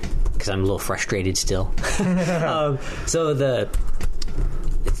 because I'm a little frustrated still. So the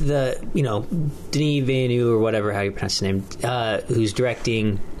Denis Villeneuve, or whatever, how you pronounce his name, who's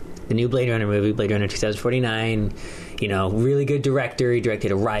directing the new Blade Runner movie, Blade Runner 2049. Really good director. He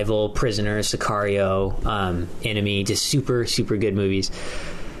directed Arrival, Prisoner, Sicario, Enemy, just super, super good movies.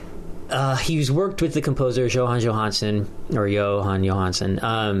 He's worked with the composer Johan Johansson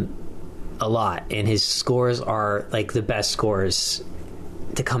a lot, and his scores are like the best scores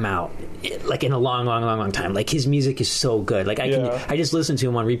to come out like in a long time. Like, his music is so good. Like, I just listen to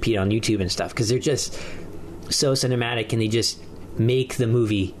him on repeat on YouTube and stuff, because they're just so cinematic, and they just make the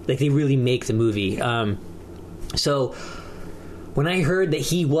movie. Like, they really make the movie. So when I heard that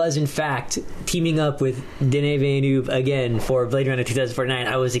he was in fact teaming up with Denis Villeneuve again for Blade Runner 2049,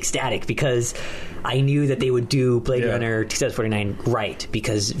 I was ecstatic, because I knew that they would do Blade Runner 2049 right,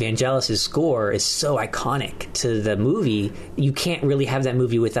 because Vangelis' score is so iconic to the movie. You can't really have that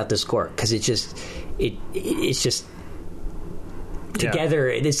movie without the score, because it's just together.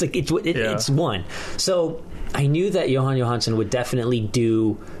 It's like it's one. So I knew that Johan Johansson would definitely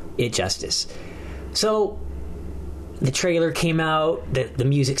do it justice. So the trailer came out, the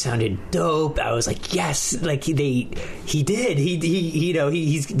music sounded dope. I was like, yes, like he's doing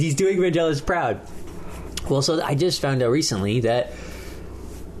Vangelis proud. Well, so I just found out recently that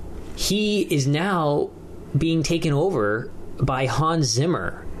he is now being taken over by Hans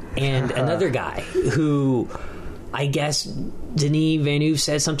Zimmer and another guy who, I guess Denis Villeneuve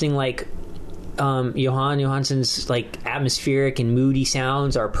said something like, Johan Johansson's like atmospheric and moody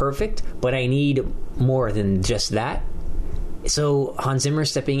sounds are perfect, but I need more than just that. So Hans Zimmer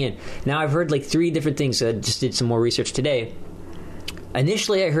stepping in. Now, I've heard like 3 different things. So I just did some more research today.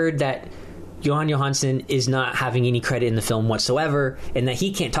 Initially, I heard that Johan Johansson is not having any credit in the film whatsoever, and that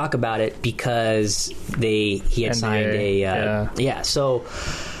he can't talk about it because he had signed a So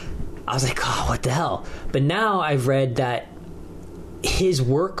I was like, oh, what the hell? But now I've read that his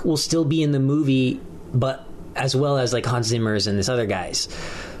work will still be in the movie, but as well as like Hans Zimmer's and this other guy's.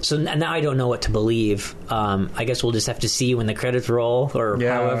 So now I don't know what to believe. I guess we'll just have to see when the credits roll, or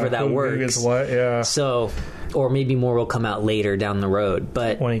however that works. So, or maybe more will come out later down the road.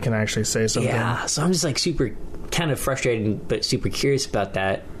 But when he can actually say something. Yeah. So I'm just like super kind of frustrated, but super curious about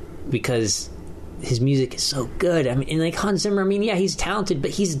that, because his music is so good. I mean, and like Hans Zimmer, I mean, yeah, he's talented, but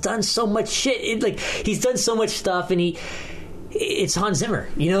he's done so much shit. He's done so much stuff, and it's Hans Zimmer,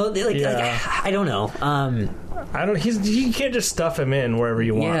 like I don't know. You can't just stuff him in wherever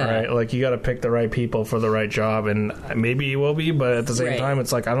you want, right? Like, you got to pick the right people for the right job, and maybe he will be, but at the same time,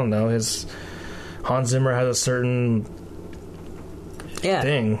 it's like, I don't know, Hans Zimmer has a certain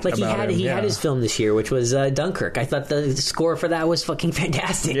thing. Like, he had his film this year, which was Dunkirk. I thought the score for that was fucking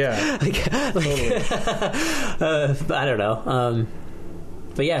fantastic. Yeah, totally. I don't know.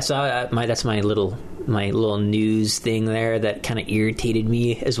 But yeah, so that's my little news thing there that kind of irritated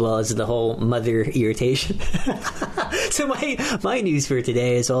me, as well as the whole mother irritation. So my news for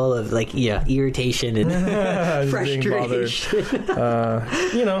today is all of irritation and frustration.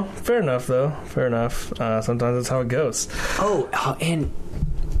 Fair enough though. Fair enough. Sometimes that's how it goes. Oh, and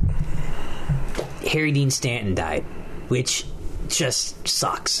Harry Dean Stanton died, which just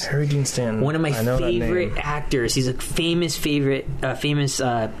sucks. Harry Dean Stanton, one of my favorite actors. He's a famous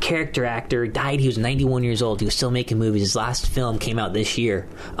character actor. Died. He was 91 years old. He was still making movies. His last film came out this year.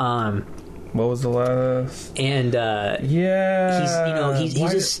 What was the last? And he's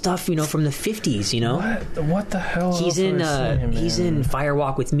just stuff from the 50s. What the hell? He's in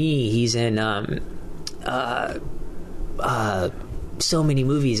Firewalk with Me. He's in so many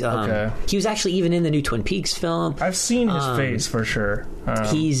movies. Okay. He was actually even in the new Twin Peaks film. I've seen his face for sure.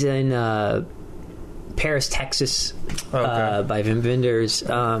 He's in Paris, Texas, by Wim Wenders.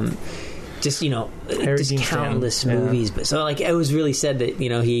 Just countless movies. But so it was really sad that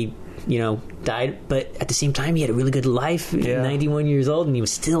he died, but at the same time he had a really good life. 91 years old, and he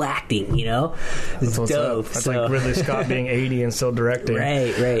was still acting. It's dope. That's like Ridley Scott being 80 and still directing.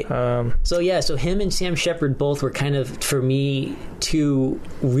 Right. So him and Sam Shepard both were kind of, for me, two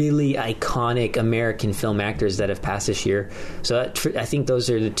really iconic American film actors that have passed this year. So I think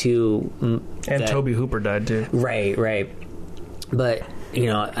those are the two. And Tobe Hooper died too. Right. But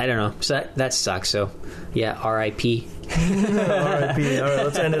I don't know. So that sucks. So yeah, R.I.P. R.I.P. All right,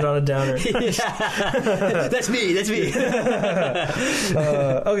 let's end it on a downer. That's me.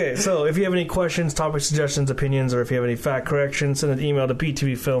 Okay, so if you have any questions, topic suggestions, opinions, or if you have any fact corrections, send an email to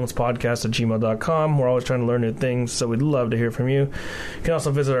ptvfilmspodcast@gmail.com. We're always trying to learn new things, so we'd love to hear from you. You can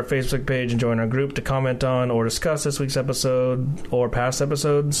also visit our Facebook page and join our group to comment on or discuss this week's episode or past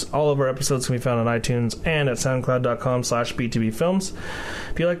episodes. All of our episodes can be found on iTunes and at soundcloud.com/ptvfilms.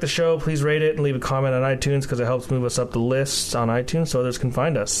 If you like the show, please rate it and leave a comment on iTunes because it helps move us up the list on iTunes so others can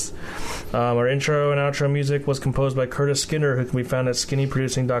find us. Our intro and outro music was composed by Curtis Skinner, who can be found at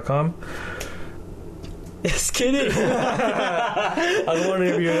skinnyproducing.com. Skinny. I was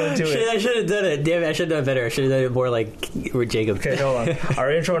wondering if you were going to do it. I should have done it. Damn it, I should have done better. I should have done it more like Jacob. Okay, hold on.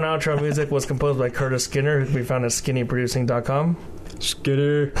 Our intro and outro music was composed by Curtis Skinner, who can be found at skinnyproducing.com.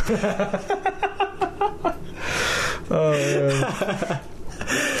 Skinner. Oh,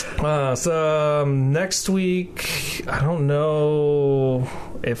 man. So next week, I don't know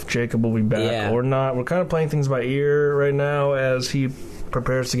if Jacob will be back or not. We're kind of playing things by ear right now as he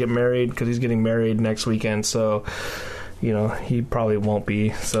prepares to get married, because he's getting married next weekend. So, he probably won't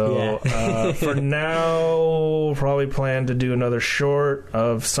be. So for now, we'll probably plan to do another short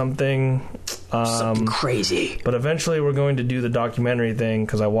of something. Something crazy. But eventually we're going to do the documentary thing,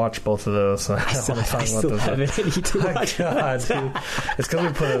 because I watched both of those. So I still haven't any to watch. God, dude. It's because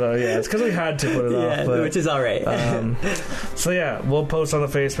we put it on. Yeah, it's because we had to put it off. But, which is all right. So yeah, we'll post on the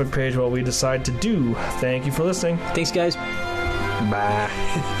Facebook page what we decide to do. Thank you for listening. Thanks, guys. Bye.